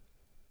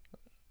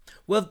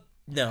 Well,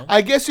 no.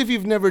 I guess if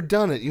you've never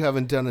done it, you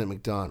haven't done it at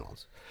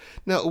McDonald's.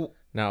 Now,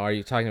 Now, are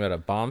you talking about a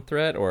bomb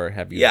threat, or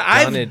have you? Yeah,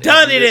 I've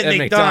done it at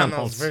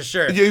McDonald's for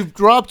sure. you've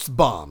dropped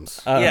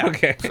bombs. Yeah.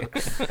 Okay.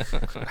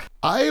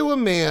 Iowa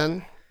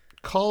man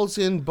calls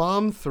in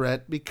bomb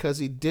threat because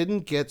he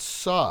didn't get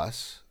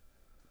sauce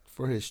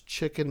for his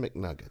chicken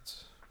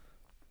McNuggets.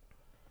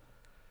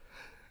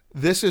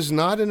 This is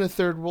not in a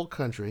third world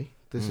country.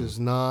 This is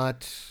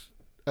not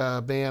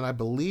a man, I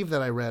believe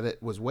that I read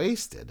it, was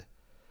wasted.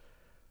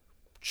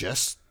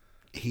 Just,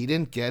 he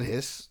didn't get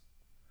his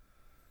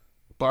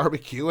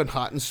barbecue and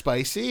hot and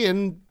spicy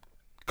and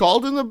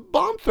called in the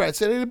bomb threat,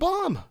 said he had a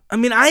bomb. I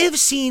mean, I have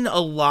seen a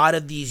lot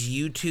of these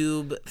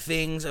YouTube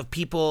things of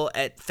people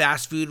at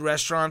fast food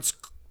restaurants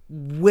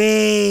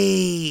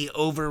way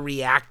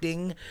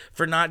overreacting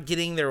for not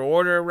getting their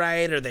order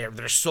right, or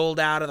they're sold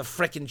out of the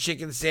frickin'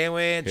 chicken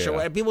sandwich, or Yeah.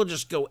 whatever. People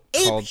just go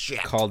ape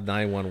shit. Called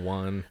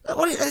 911.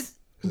 What is,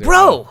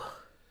 bro,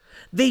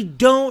 they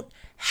don't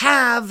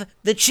have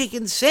the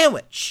chicken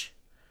sandwich.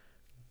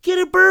 Get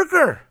a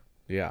burger.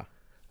 Yeah.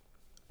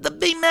 The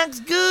Big Mac's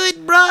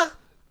good, bruh.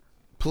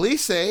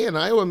 Police say an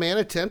Iowa man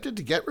attempted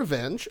to get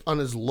revenge on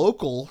his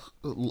local.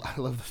 I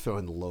love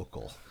throwing the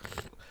local,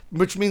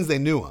 which means they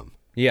knew him.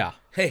 Yeah.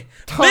 Hey,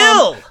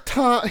 Bill!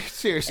 Tom,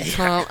 seriously,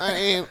 Tom.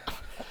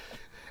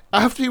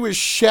 After he was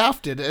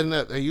shafted, and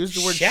I used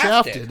the word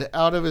shafted,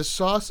 out of his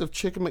sauce of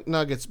chicken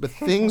McNuggets, but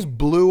things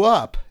blew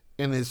up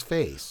in his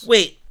face.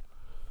 Wait.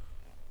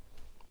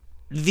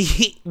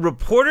 The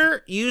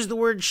reporter used the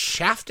word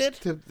shafted?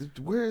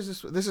 Where is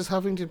this? This is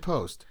Huffington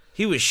Post.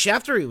 He was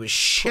shafted or he was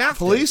shafted?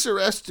 Police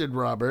arrested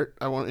Robert,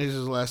 I won't use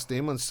his last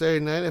name, on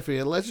Saturday night after he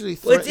allegedly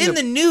Well, threatened it's in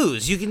the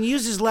news. You can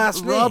use his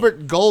last name.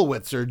 Robert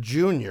Goldwitzer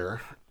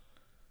Jr.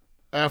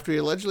 after he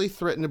allegedly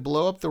threatened to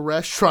blow up the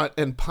restaurant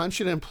and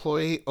punch an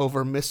employee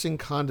over missing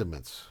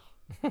condiments.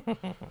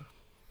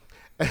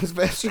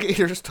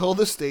 Investigators told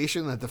the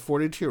station that the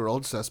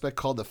 42-year-old suspect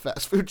called the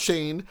fast food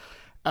chain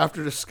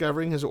after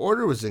discovering his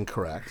order was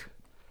incorrect.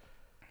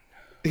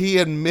 He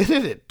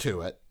admitted it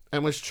to it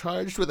and was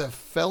charged with a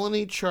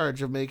felony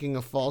charge of making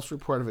a false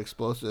report of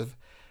explosive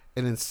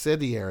and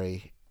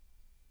incendiary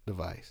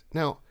device.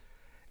 Now,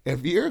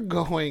 if you're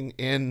going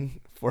in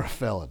for a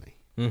felony,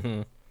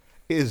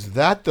 is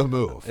that the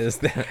move?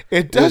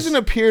 It doesn't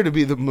appear to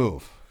be the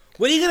move.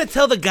 What are you going to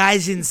tell the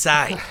guys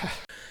inside?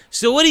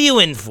 So what are you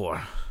in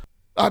for?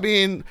 I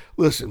mean,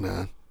 listen,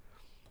 man.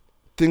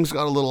 Things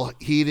got a little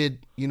heated.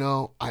 You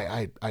know,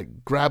 I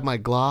grabbed my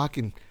Glock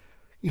and,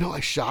 you know,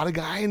 I shot a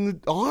guy in the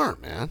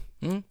arm, man.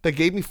 They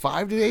gave me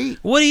 5 to 8.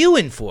 What are you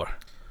in for?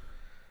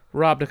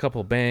 Robbed a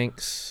couple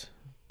banks,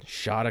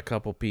 shot a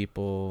couple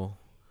people.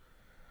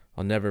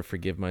 I'll never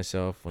forgive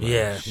myself when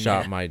I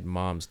shot my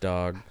mom's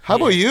dog. How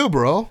about you,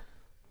 bro?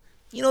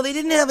 You know, they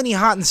didn't have any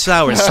hot and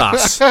sour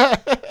sauce. I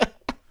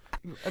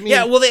mean,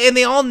 Yeah, well,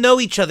 they all know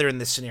each other in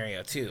this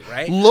scenario, too,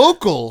 right?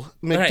 local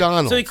Right.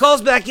 McDonald's. So he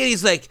calls back in.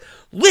 He's like,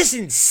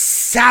 listen,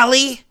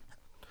 Sally.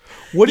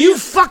 What do You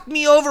fucked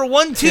me over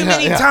one too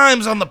many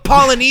times on the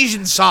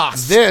Polynesian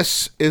sauce.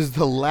 This is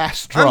the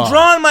last straw. I'm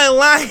drawing my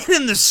line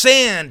in the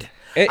sand.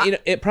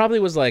 It probably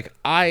was like,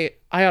 I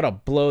ought to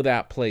blow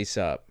that place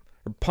up.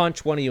 Or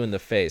punch one of you in the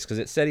face, because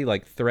it said he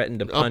like threatened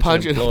to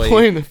punch an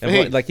employee in the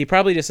face. Like he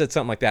probably just said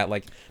something like that.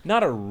 Like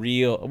not a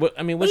real.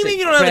 I mean, What was do you mean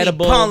it you don't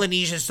credible? have any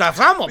Polynesian stuff?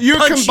 I'm gonna You're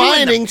punch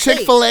combining you in the face.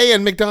 Chick-fil-A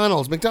and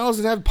McDonald's. McDonald's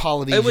didn't have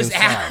Polynesian It was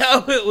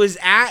sauce. it was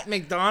at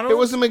McDonald's. It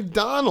was a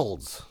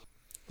McDonald's.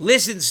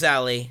 Listen,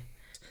 Sally.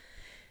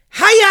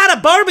 How you out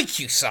of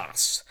barbecue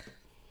sauce?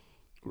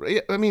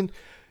 I mean,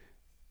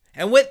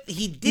 And what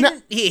he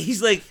didn't,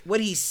 he's like, what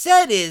he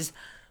said is,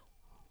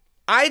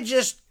 I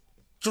just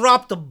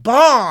dropped a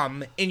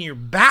bomb in your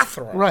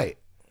bathroom. right.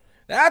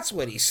 That's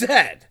what he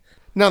said.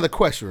 Now the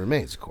question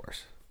remains, of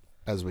course,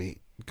 as we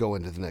go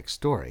into the next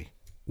story.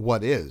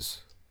 What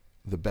is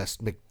the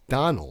best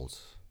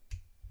McDonald's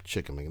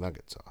chicken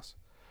McNugget sauce?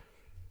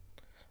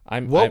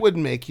 What would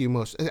make you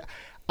most...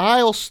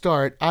 I'll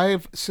start.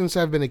 Since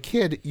I've been a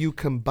kid, you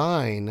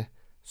combine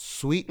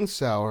sweet and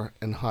sour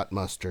and hot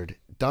mustard.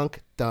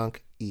 Dunk,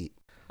 dunk, eat.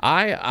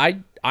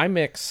 I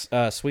mix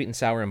sweet and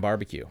sour and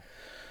barbecue.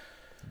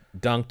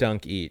 Dunk,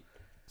 dunk, eat.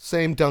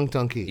 Same dunk,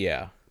 dunk, eat.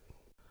 Yeah.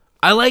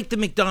 I like the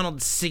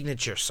McDonald's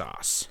signature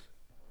sauce.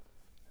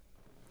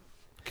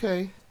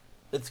 Okay.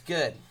 It's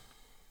good.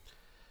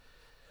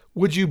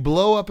 Would you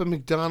blow up a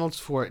McDonald's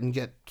for it and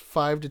get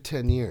 5 to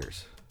 10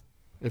 years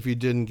if you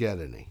didn't get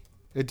any?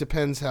 It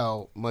depends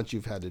how much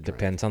you've had to drink.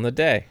 Depends on the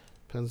day.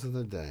 Depends on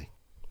the day.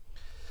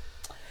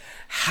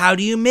 How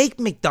do you make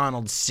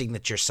McDonald's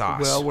signature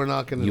sauce? Well, we're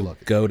not going to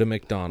look. Go to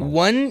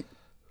McDonald's.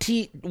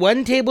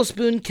 1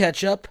 tablespoon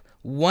ketchup,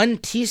 1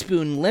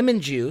 teaspoon lemon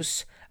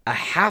juice, a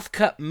half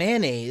cup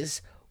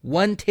mayonnaise,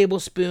 1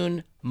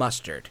 tablespoon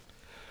mustard.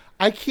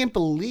 I can't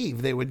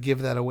believe they would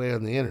give that away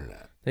on the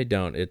internet. They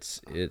don't.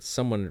 It's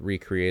someone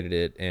recreated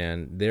it,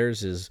 and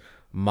theirs is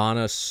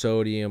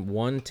monosodium,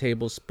 1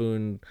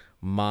 tablespoon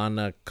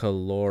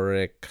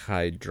monocaloric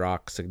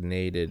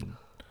hydroxygenated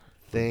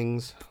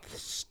Things.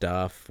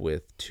 stuff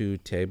with 2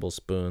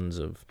 tablespoons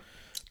of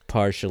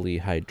partially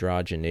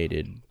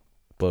hydrogenated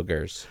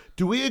boogers.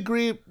 Do we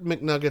agree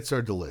McNuggets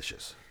are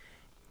delicious?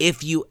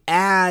 If you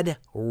add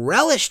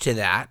relish to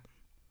that,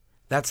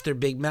 that's their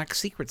Big Mac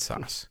secret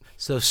sauce.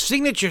 So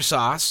signature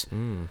sauce,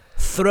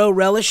 throw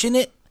relish in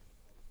it,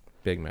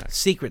 Big Mac.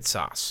 secret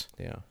sauce.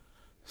 Yeah.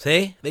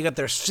 See? They got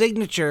their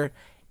signature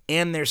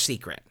and their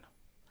secret.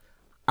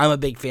 I'm a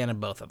big fan of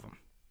both of them.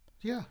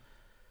 Yeah.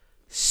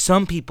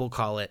 Some people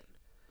call it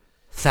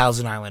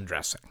Thousand Island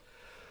dressing.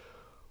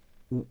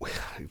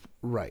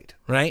 Right.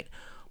 Right?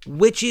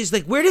 Which is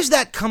like, where does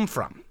that come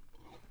from?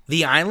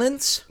 The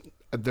islands?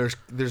 There's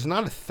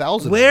not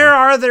 1,000. Where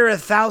are there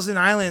 1,000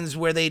 islands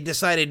where they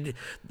decided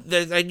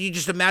that you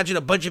just imagine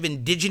a bunch of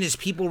indigenous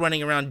people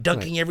running around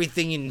dunking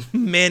everything in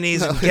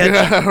mayonnaise and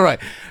ketchup? Right.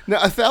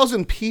 Now,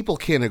 1,000 people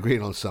can't agree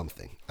on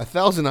something.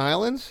 1,000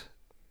 islands?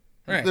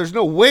 Right. There's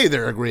no way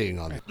they're agreeing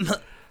on it.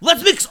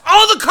 Let's mix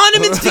all the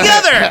condiments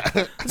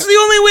together. It's the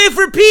only way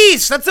for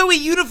peace. That's how we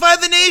unify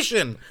the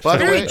nation. By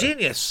the Very way,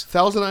 genius.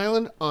 Thousand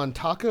Island on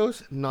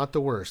tacos, not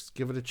the worst.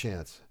 Give it a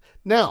chance.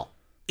 Now,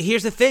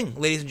 here's the thing,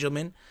 ladies and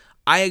gentlemen.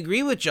 I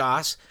agree with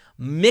Joss.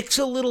 Mix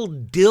a little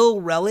dill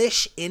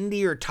relish into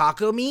your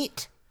taco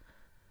meat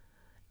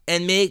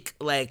and make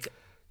like...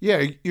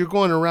 Yeah, you're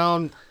going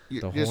around...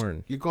 The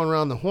horn. You're going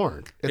around the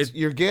horn.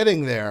 You're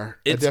getting there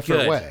a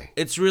different way.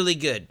 It's really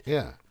good.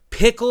 Yeah.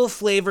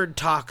 Pickle-flavored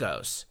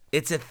tacos.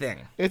 It's a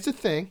thing. It's a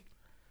thing.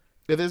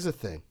 It is a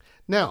thing.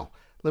 Now,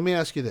 let me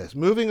ask you this.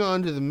 Moving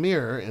on to the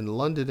Mirror in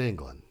London,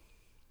 England.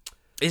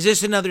 Is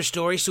this another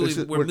story? So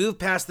we're moved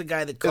past the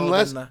guy that called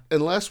in the...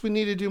 Unless we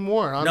need to do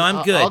more.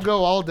 I'm good. I'll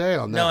go all day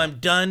on that. No, I'm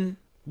done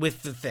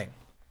with the thing.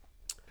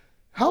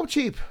 How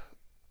cheap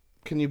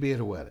can you be at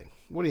a wedding?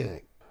 What do you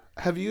think?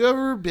 Have you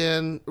ever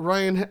been...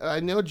 Ryan, I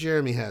know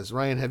Jeremy has.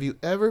 Ryan, have you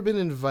ever been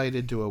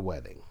invited to a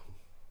wedding?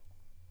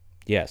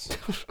 Yes.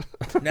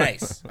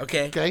 Nice.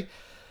 Okay. Okay.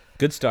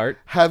 Good start.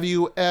 Have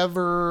you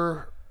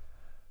ever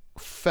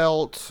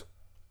felt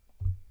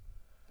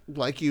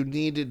like you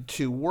needed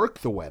to work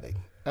the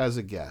wedding as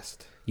a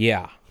guest?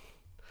 Yeah.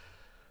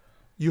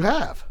 You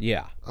have?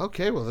 Yeah.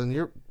 Okay, well then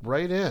you're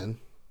right in.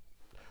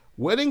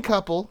 Wedding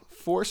couple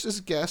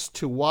forces guests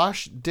to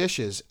wash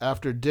dishes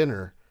after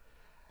dinner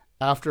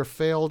after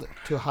failed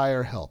to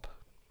hire help.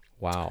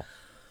 Wow.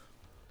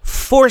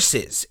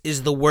 Forces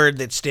is the word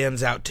that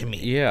stands out to me.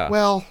 Yeah.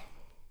 Well...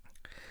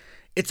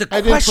 It's a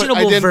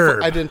questionable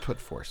verb. I didn't put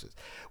forces.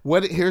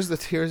 Here's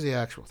the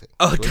actual thing.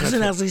 Oh, it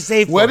doesn't actually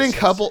say forces. Wedding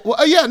couple.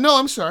 Well, yeah, no,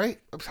 I'm sorry.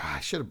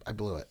 I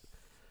blew it.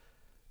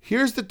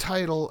 Here's the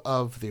title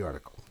of the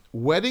article.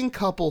 Wedding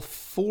couple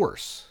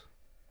force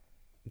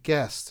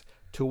guests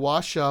to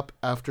wash up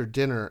after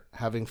dinner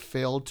having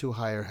failed to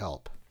hire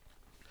help.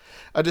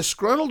 A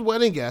disgruntled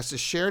wedding guest has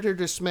shared her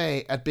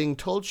dismay at being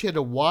told she had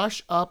to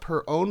wash up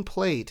her own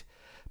plate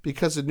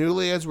because the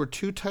newlyweds were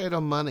too tight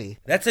on money.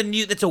 That's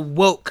a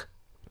woke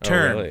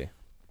term. Oh, really?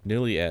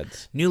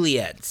 Newlyweds.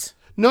 Newlyweds.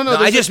 No,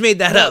 I just made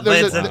that up,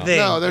 but it's a thing.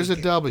 No, there's a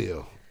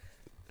W.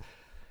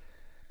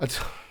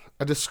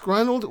 A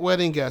disgruntled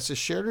wedding guest has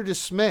shared her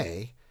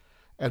dismay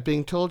at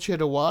being told she had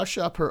to wash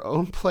up her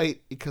own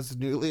plate because the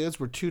newlyweds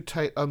were too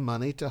tight on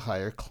money to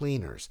hire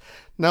cleaners.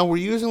 Now, we're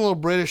using a little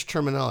British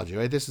terminology,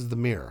 right? This is the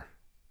Mirror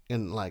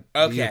in, the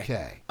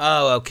UK.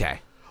 Oh, okay.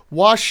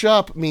 Wash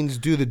up means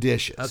do the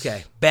dishes.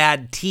 Okay.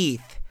 Bad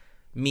teeth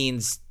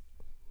means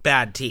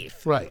bad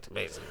teeth. Right.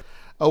 Basically.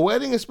 A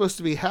wedding is supposed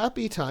to be a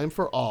happy time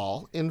for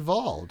all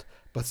involved,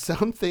 but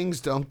some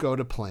things don't go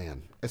to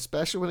plan,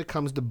 especially when it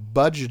comes to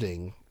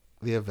budgeting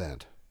the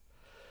event.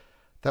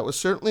 That was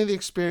certainly the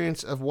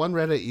experience of one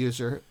Reddit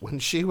user when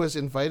she was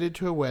invited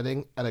to a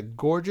wedding at a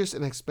gorgeous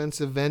and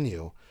expensive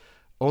venue,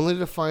 only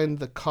to find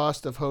the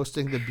cost of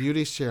hosting the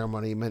beauty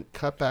ceremony meant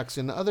cutbacks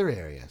in other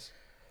areas,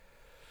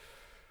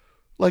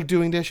 like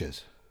doing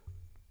dishes.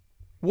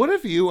 What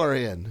if you are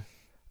in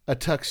a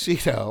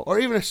tuxedo or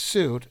even a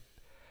suit,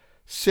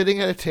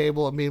 sitting at a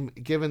table,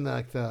 given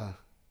the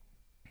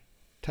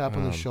tap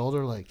on the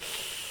shoulder, like,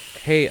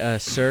 hey,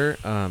 sir,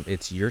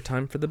 it's your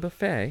time for the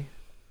buffet,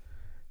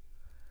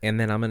 and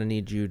then I'm going to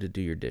need you to do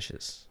your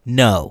dishes.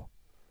 No.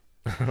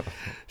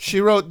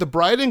 She wrote, the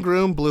bride and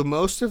groom blew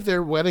most of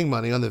their wedding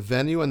money on the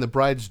venue and the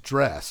bride's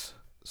dress,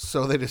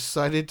 so they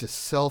decided to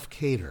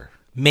self-cater.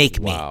 Make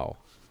me. Wow.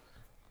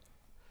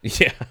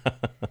 Yeah.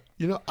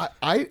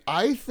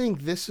 I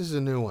think this is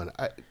a new one.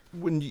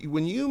 When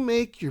you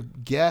make your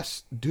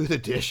guests do the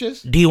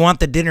dishes, Do you want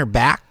the dinner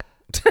back?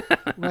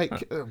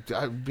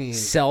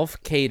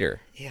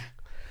 Self-cater. Yeah.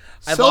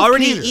 I've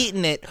already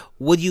eaten it.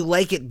 Would you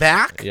like it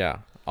back? Yeah.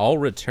 I'll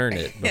return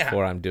it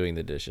before I'm doing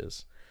the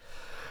dishes.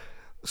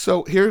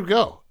 So here we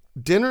go.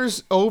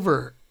 Dinner's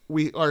over.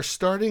 We are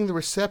starting the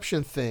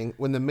reception thing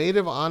when the maid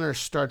of honor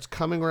starts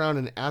coming around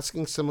and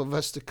asking some of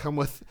us to come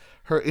with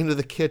her into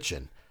the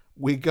kitchen.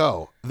 We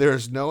go.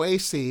 There's no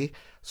AC,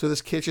 so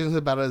this kitchen is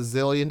about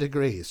 1,000,000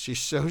 degrees. She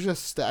shows us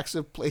stacks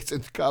of plates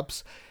and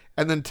cups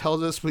and then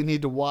tells us we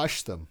need to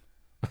wash them.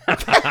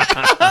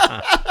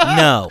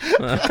 No.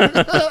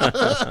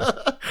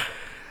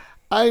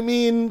 I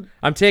mean...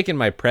 I'm taking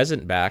my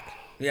present back.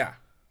 Yeah.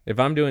 If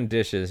I'm doing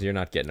dishes, you're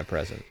not getting a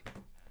present.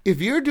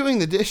 If you're doing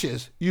the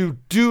dishes, you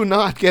do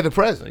not get a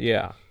present.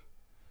 Yeah.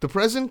 The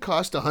present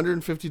costs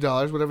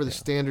 $150, whatever the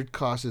standard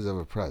cost is of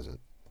a present.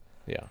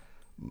 Yeah.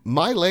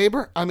 My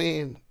labor,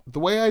 the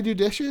way I do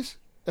dishes,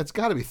 that's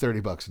got to be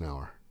 $30 an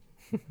hour.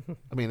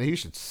 You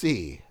should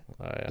see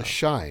the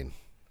shine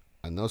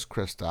on those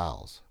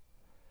crystals.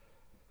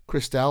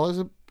 Cristal is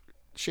a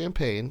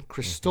champagne.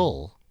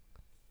 Crystal.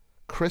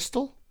 Mm-hmm.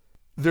 Crystal?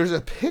 There's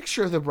a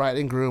picture of the bride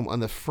and groom on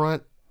the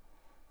front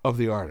of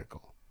the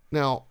article.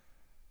 Now,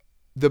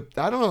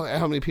 I don't know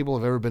how many people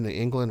have ever been to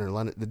England or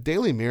London. The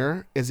Daily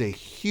Mirror is a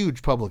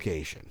huge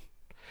publication.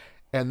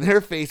 And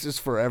their face is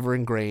forever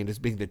ingrained as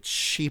being the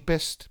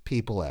cheapest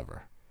people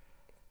ever.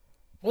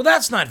 Well,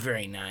 that's not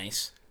very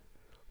nice.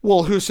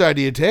 Well, whose side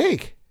do you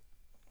take?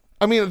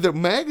 The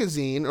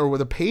magazine, or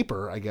with a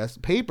paper, I guess,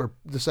 paper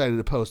decided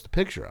to post a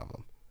picture of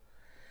them.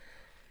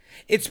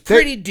 It's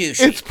pretty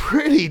douchey. It's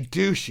pretty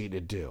douchey to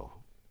do.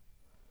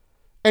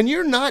 And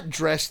you're not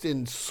dressed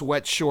in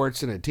sweat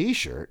shorts and a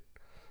t-shirt,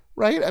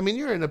 right? I mean,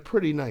 you're in a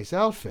pretty nice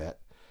outfit.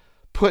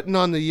 Putting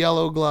on the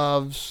yellow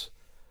gloves,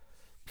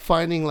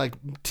 finding like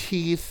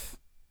teeth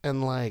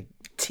and like...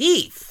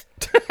 Teeth?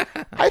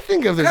 I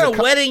think if there's what kind of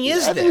wedding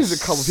is I think this?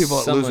 there's a couple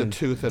people that lose a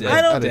tooth at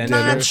I'm a not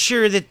dinner.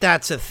 sure that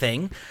that's a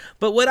thing.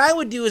 But what I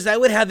would do is I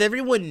would have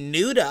everyone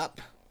nude up.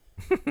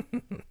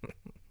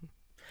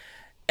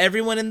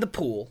 Everyone in the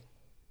pool.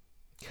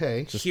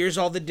 Okay. Here's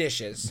all the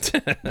dishes.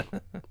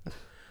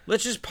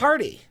 Let's just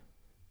party.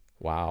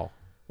 Wow.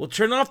 We'll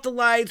turn off the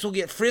lights. We'll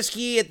get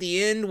frisky at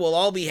the end. We'll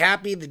all be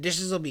happy. The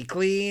dishes will be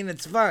clean.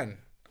 It's fun.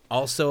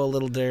 Also a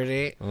little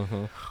dirty.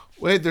 Uh-huh.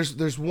 Wait,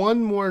 there's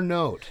one more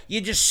note.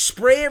 You just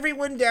spray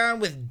everyone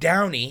down with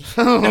Downy.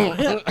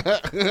 I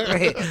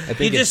think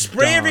You just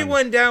spray Dawn.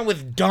 everyone down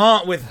with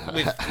Dawn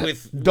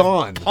with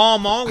Dawn.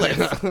 palm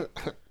olive.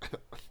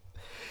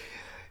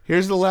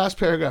 Here's the last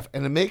paragraph.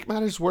 And to make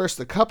matters worse,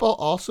 the couple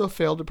also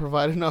failed to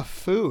provide enough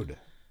food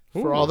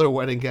for all their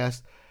wedding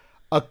guests.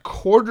 A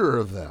quarter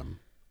of them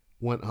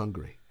went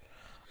hungry.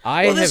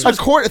 this A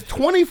quarter,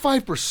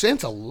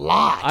 25%, a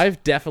lot.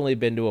 I've definitely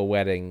been to a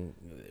wedding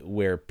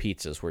where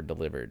pizzas were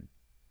delivered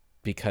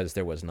because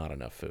there was not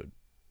enough food.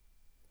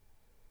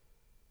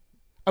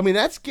 I mean,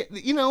 that's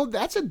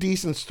a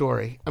decent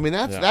story. I mean,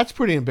 that's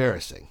pretty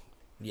embarrassing.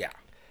 Yeah.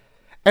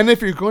 And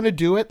if you're going to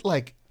do it,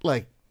 like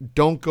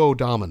don't go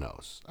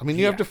Domino's. I mean,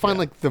 you have to find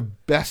like the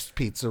best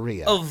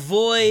pizzeria.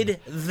 Avoid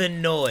the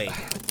Noid.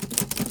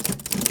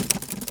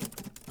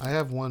 I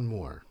have one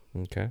more.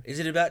 Okay. Is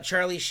it about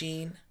Charlie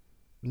Sheen?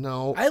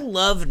 No. I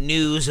love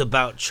news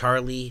about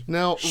Charlie.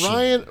 Now, Sheen.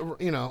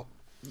 Ryan,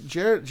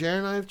 Jared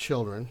and I have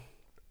children,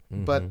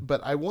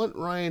 but I want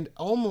Ryan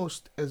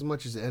almost as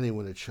much as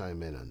anyone to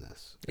chime in on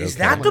this. Is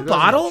that the He doesn't have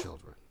bottle?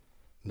 children.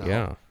 No.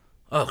 Yeah.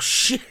 Oh,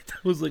 shit.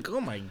 I was like,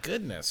 oh, my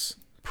goodness.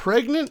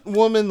 Pregnant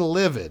woman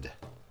livid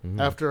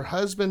after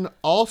husband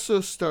also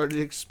started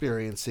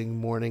experiencing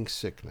morning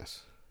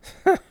sickness.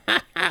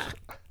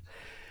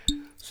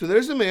 So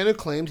there's a man who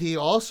claimed he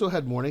also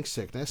had morning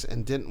sickness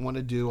and didn't want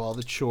to do all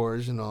the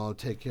chores and all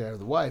take care of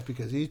the wife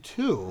because he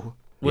too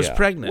Was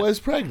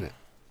pregnant.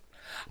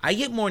 I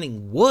get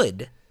morning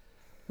wood.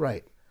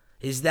 Right.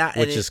 Is that...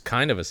 Which is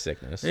kind of a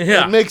sickness.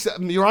 Yeah. It makes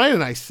Ryan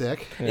and I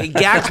sick. It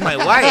gags my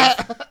wife.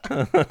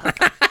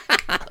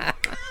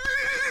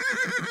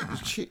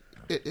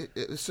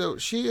 So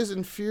she is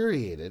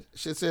infuriated.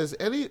 She says,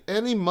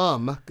 any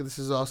mum, this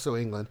is also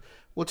England,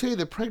 will tell you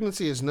that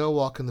pregnancy is no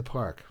walk in the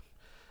park.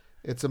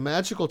 It's a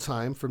magical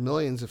time for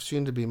millions of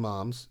soon-to-be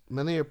moms.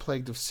 Many are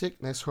plagued of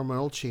sickness,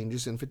 hormonal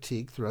changes, and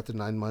fatigue throughout the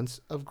 9 months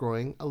of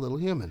growing a little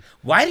human.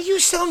 Why do you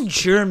sound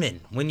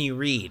German when you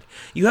read?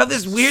 You have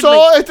this weird... So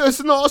it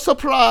is no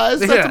surprise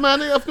that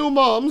many of new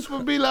moms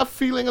will be left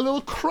feeling a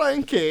little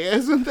cranky,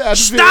 isn't that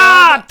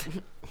Stop!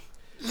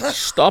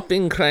 Stop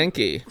being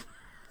cranky.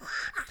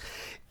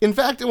 In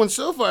fact, it went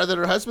so far that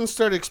her husband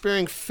started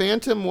experiencing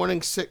phantom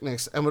morning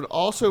sickness and would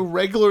also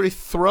regularly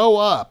throw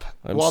up,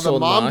 while the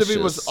mom-to-be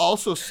was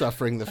also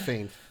suffering the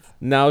faint.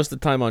 Now's the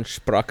time on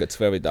Sprockets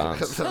where we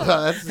dance.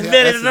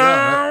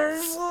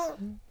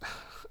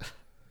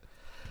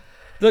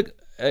 Look,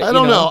 I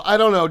don't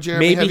know,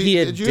 Jeremy.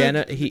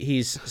 Maybe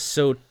he's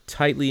so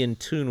tightly in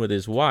tune with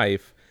his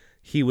wife,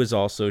 he was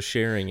also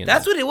sharing in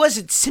That's it. what it was.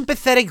 It's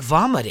sympathetic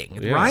vomiting.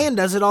 Yeah. Ryan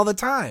does it all the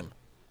time.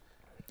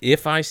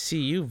 If I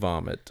see you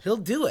vomit, He'll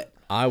do it.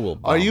 I will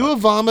vomit. Are you a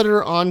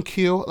vomiter on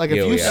cue? Like, if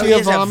you Yeah. see He a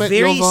has vomit, a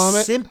very you'll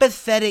vomit?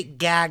 sympathetic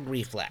gag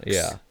reflex.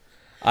 Yeah.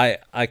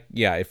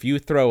 If you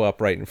throw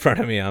up right in front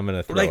of me, I'm going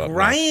to throw up. Like,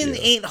 Ryan next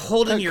to you. ain't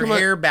holding your come on.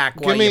 hair back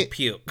while you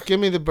puke. Give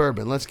me the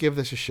bourbon. Let's give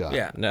this a shot.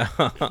 Yeah. No.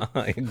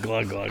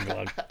 Glug, glug,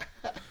 glug.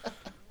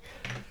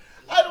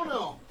 I don't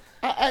know.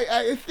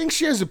 I think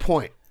she has a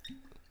point.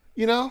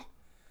 You know?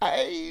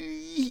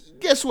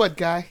 Guess what,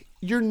 guy?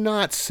 You're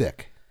not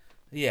sick.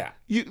 Yeah.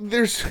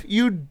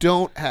 You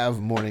don't have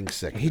morning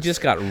sickness. He just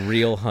got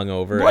real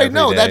hungover. Right, every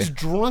no, day. that's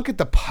drunk at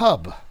the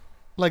pub.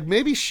 Like,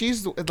 maybe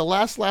she's the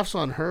last laugh's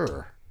on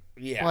her.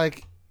 Yeah.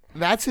 Like,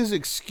 that's his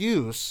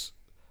excuse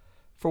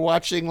for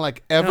watching,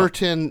 like,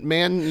 Everton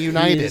Man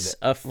United. He's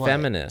a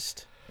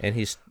feminist, and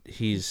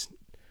he's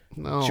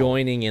No.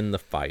 joining in the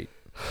fight.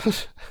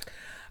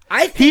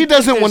 He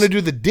doesn't want to do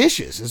the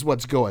dishes, is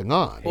what's going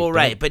on. Well,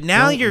 right, but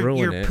now don't you're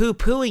ruin it.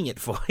 poo-pooing it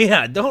for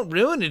Yeah, don't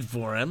ruin it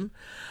for him.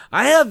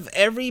 I have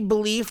every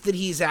belief that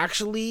he's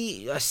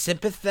actually a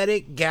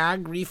sympathetic,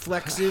 gag,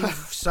 reflexive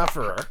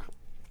sufferer.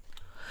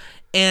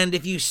 And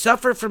if you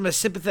suffer from a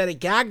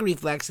sympathetic gag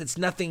reflex, it's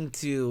nothing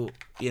to,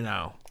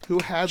 Who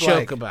had,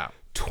 joke about.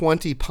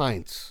 20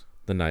 pints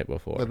The night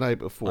before. the night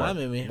before, Well,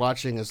 maybe.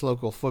 watching his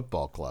local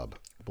football club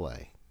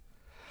play.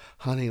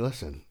 Honey,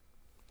 listen,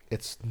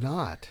 it's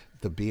not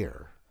the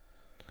beer.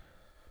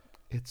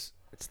 It's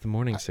It's the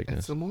morning It's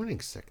sickness. the morning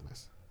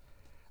sickness.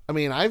 I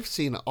mean, I've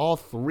seen all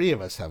three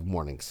of us have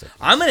morning sickness.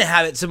 I'm going to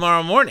have it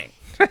tomorrow morning.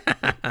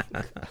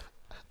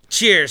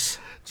 Cheers.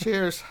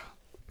 Cheers.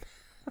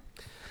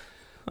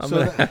 I'm So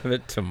going to have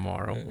it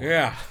tomorrow.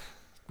 Yeah.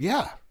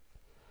 Yeah.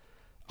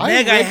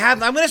 Meg, I'm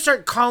going to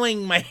start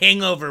calling my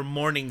hangover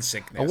morning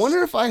sickness. I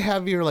wonder if I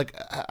have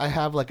I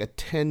have like a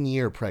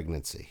 10-year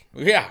pregnancy.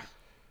 Yeah.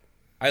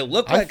 I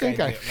look like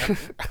I do.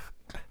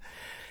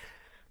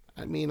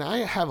 I mean, I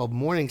have a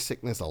morning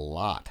sickness a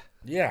lot.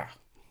 Yeah.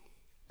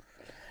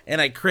 And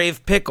I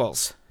crave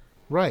pickles.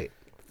 Right.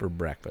 For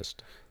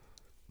breakfast.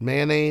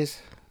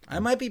 Mayonnaise. I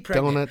might be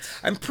pregnant. Donuts.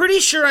 I'm pretty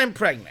sure I'm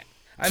pregnant.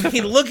 I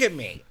mean, look at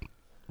me.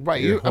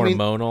 Right. You're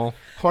hormonal.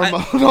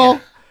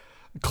 Hormonal.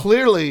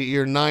 Clearly,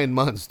 you're 9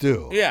 months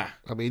due. Yeah.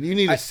 I mean, you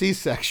need a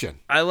C-section.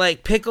 I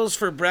like pickles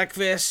for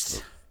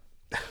breakfast.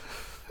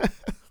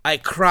 I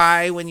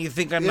cry when you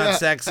think I'm not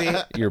sexy.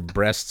 Your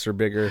breasts are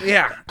bigger.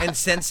 Yeah, and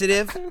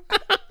sensitive.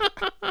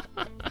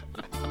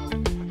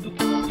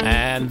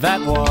 And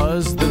that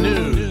was the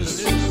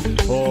news.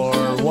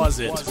 Or was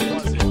it?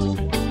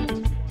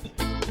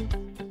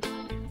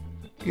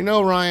 You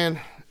know, Ryan,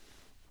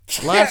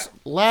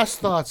 last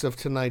thoughts of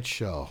tonight's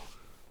show.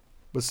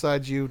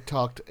 Besides, you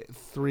talked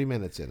 3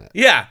 minutes in it.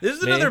 Yeah, this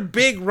is another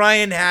big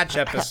Ryan Hatch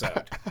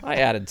episode. I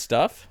added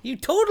stuff. You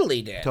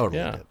totally did.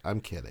 Totally did.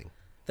 I'm kidding.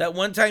 That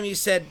one time you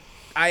said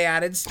I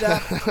added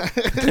stuff.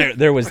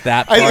 There was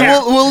that part.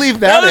 We'll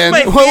leave that in.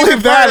 That was my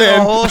favorite part of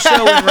the whole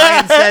show when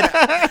Ryan said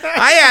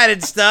I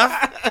added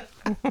stuff.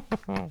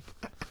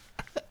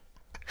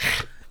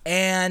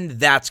 And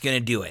that's going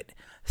to do it.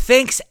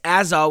 Thanks,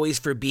 as always,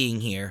 for being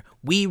here.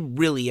 We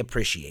really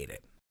appreciate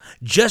it.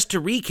 Just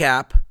to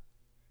recap,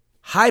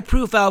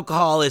 high-proof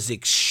alcohol is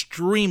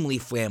extremely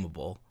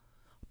flammable.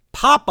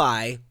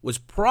 Popeye was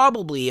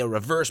probably a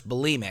reverse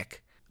bulimic.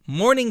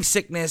 Morning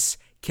sickness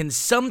can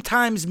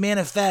sometimes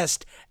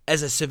manifest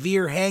as a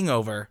severe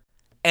hangover.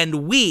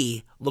 And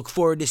we look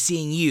forward to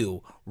seeing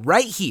you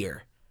right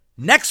here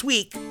next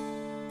week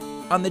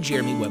on the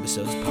Jeremy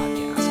Webbisodes podcast.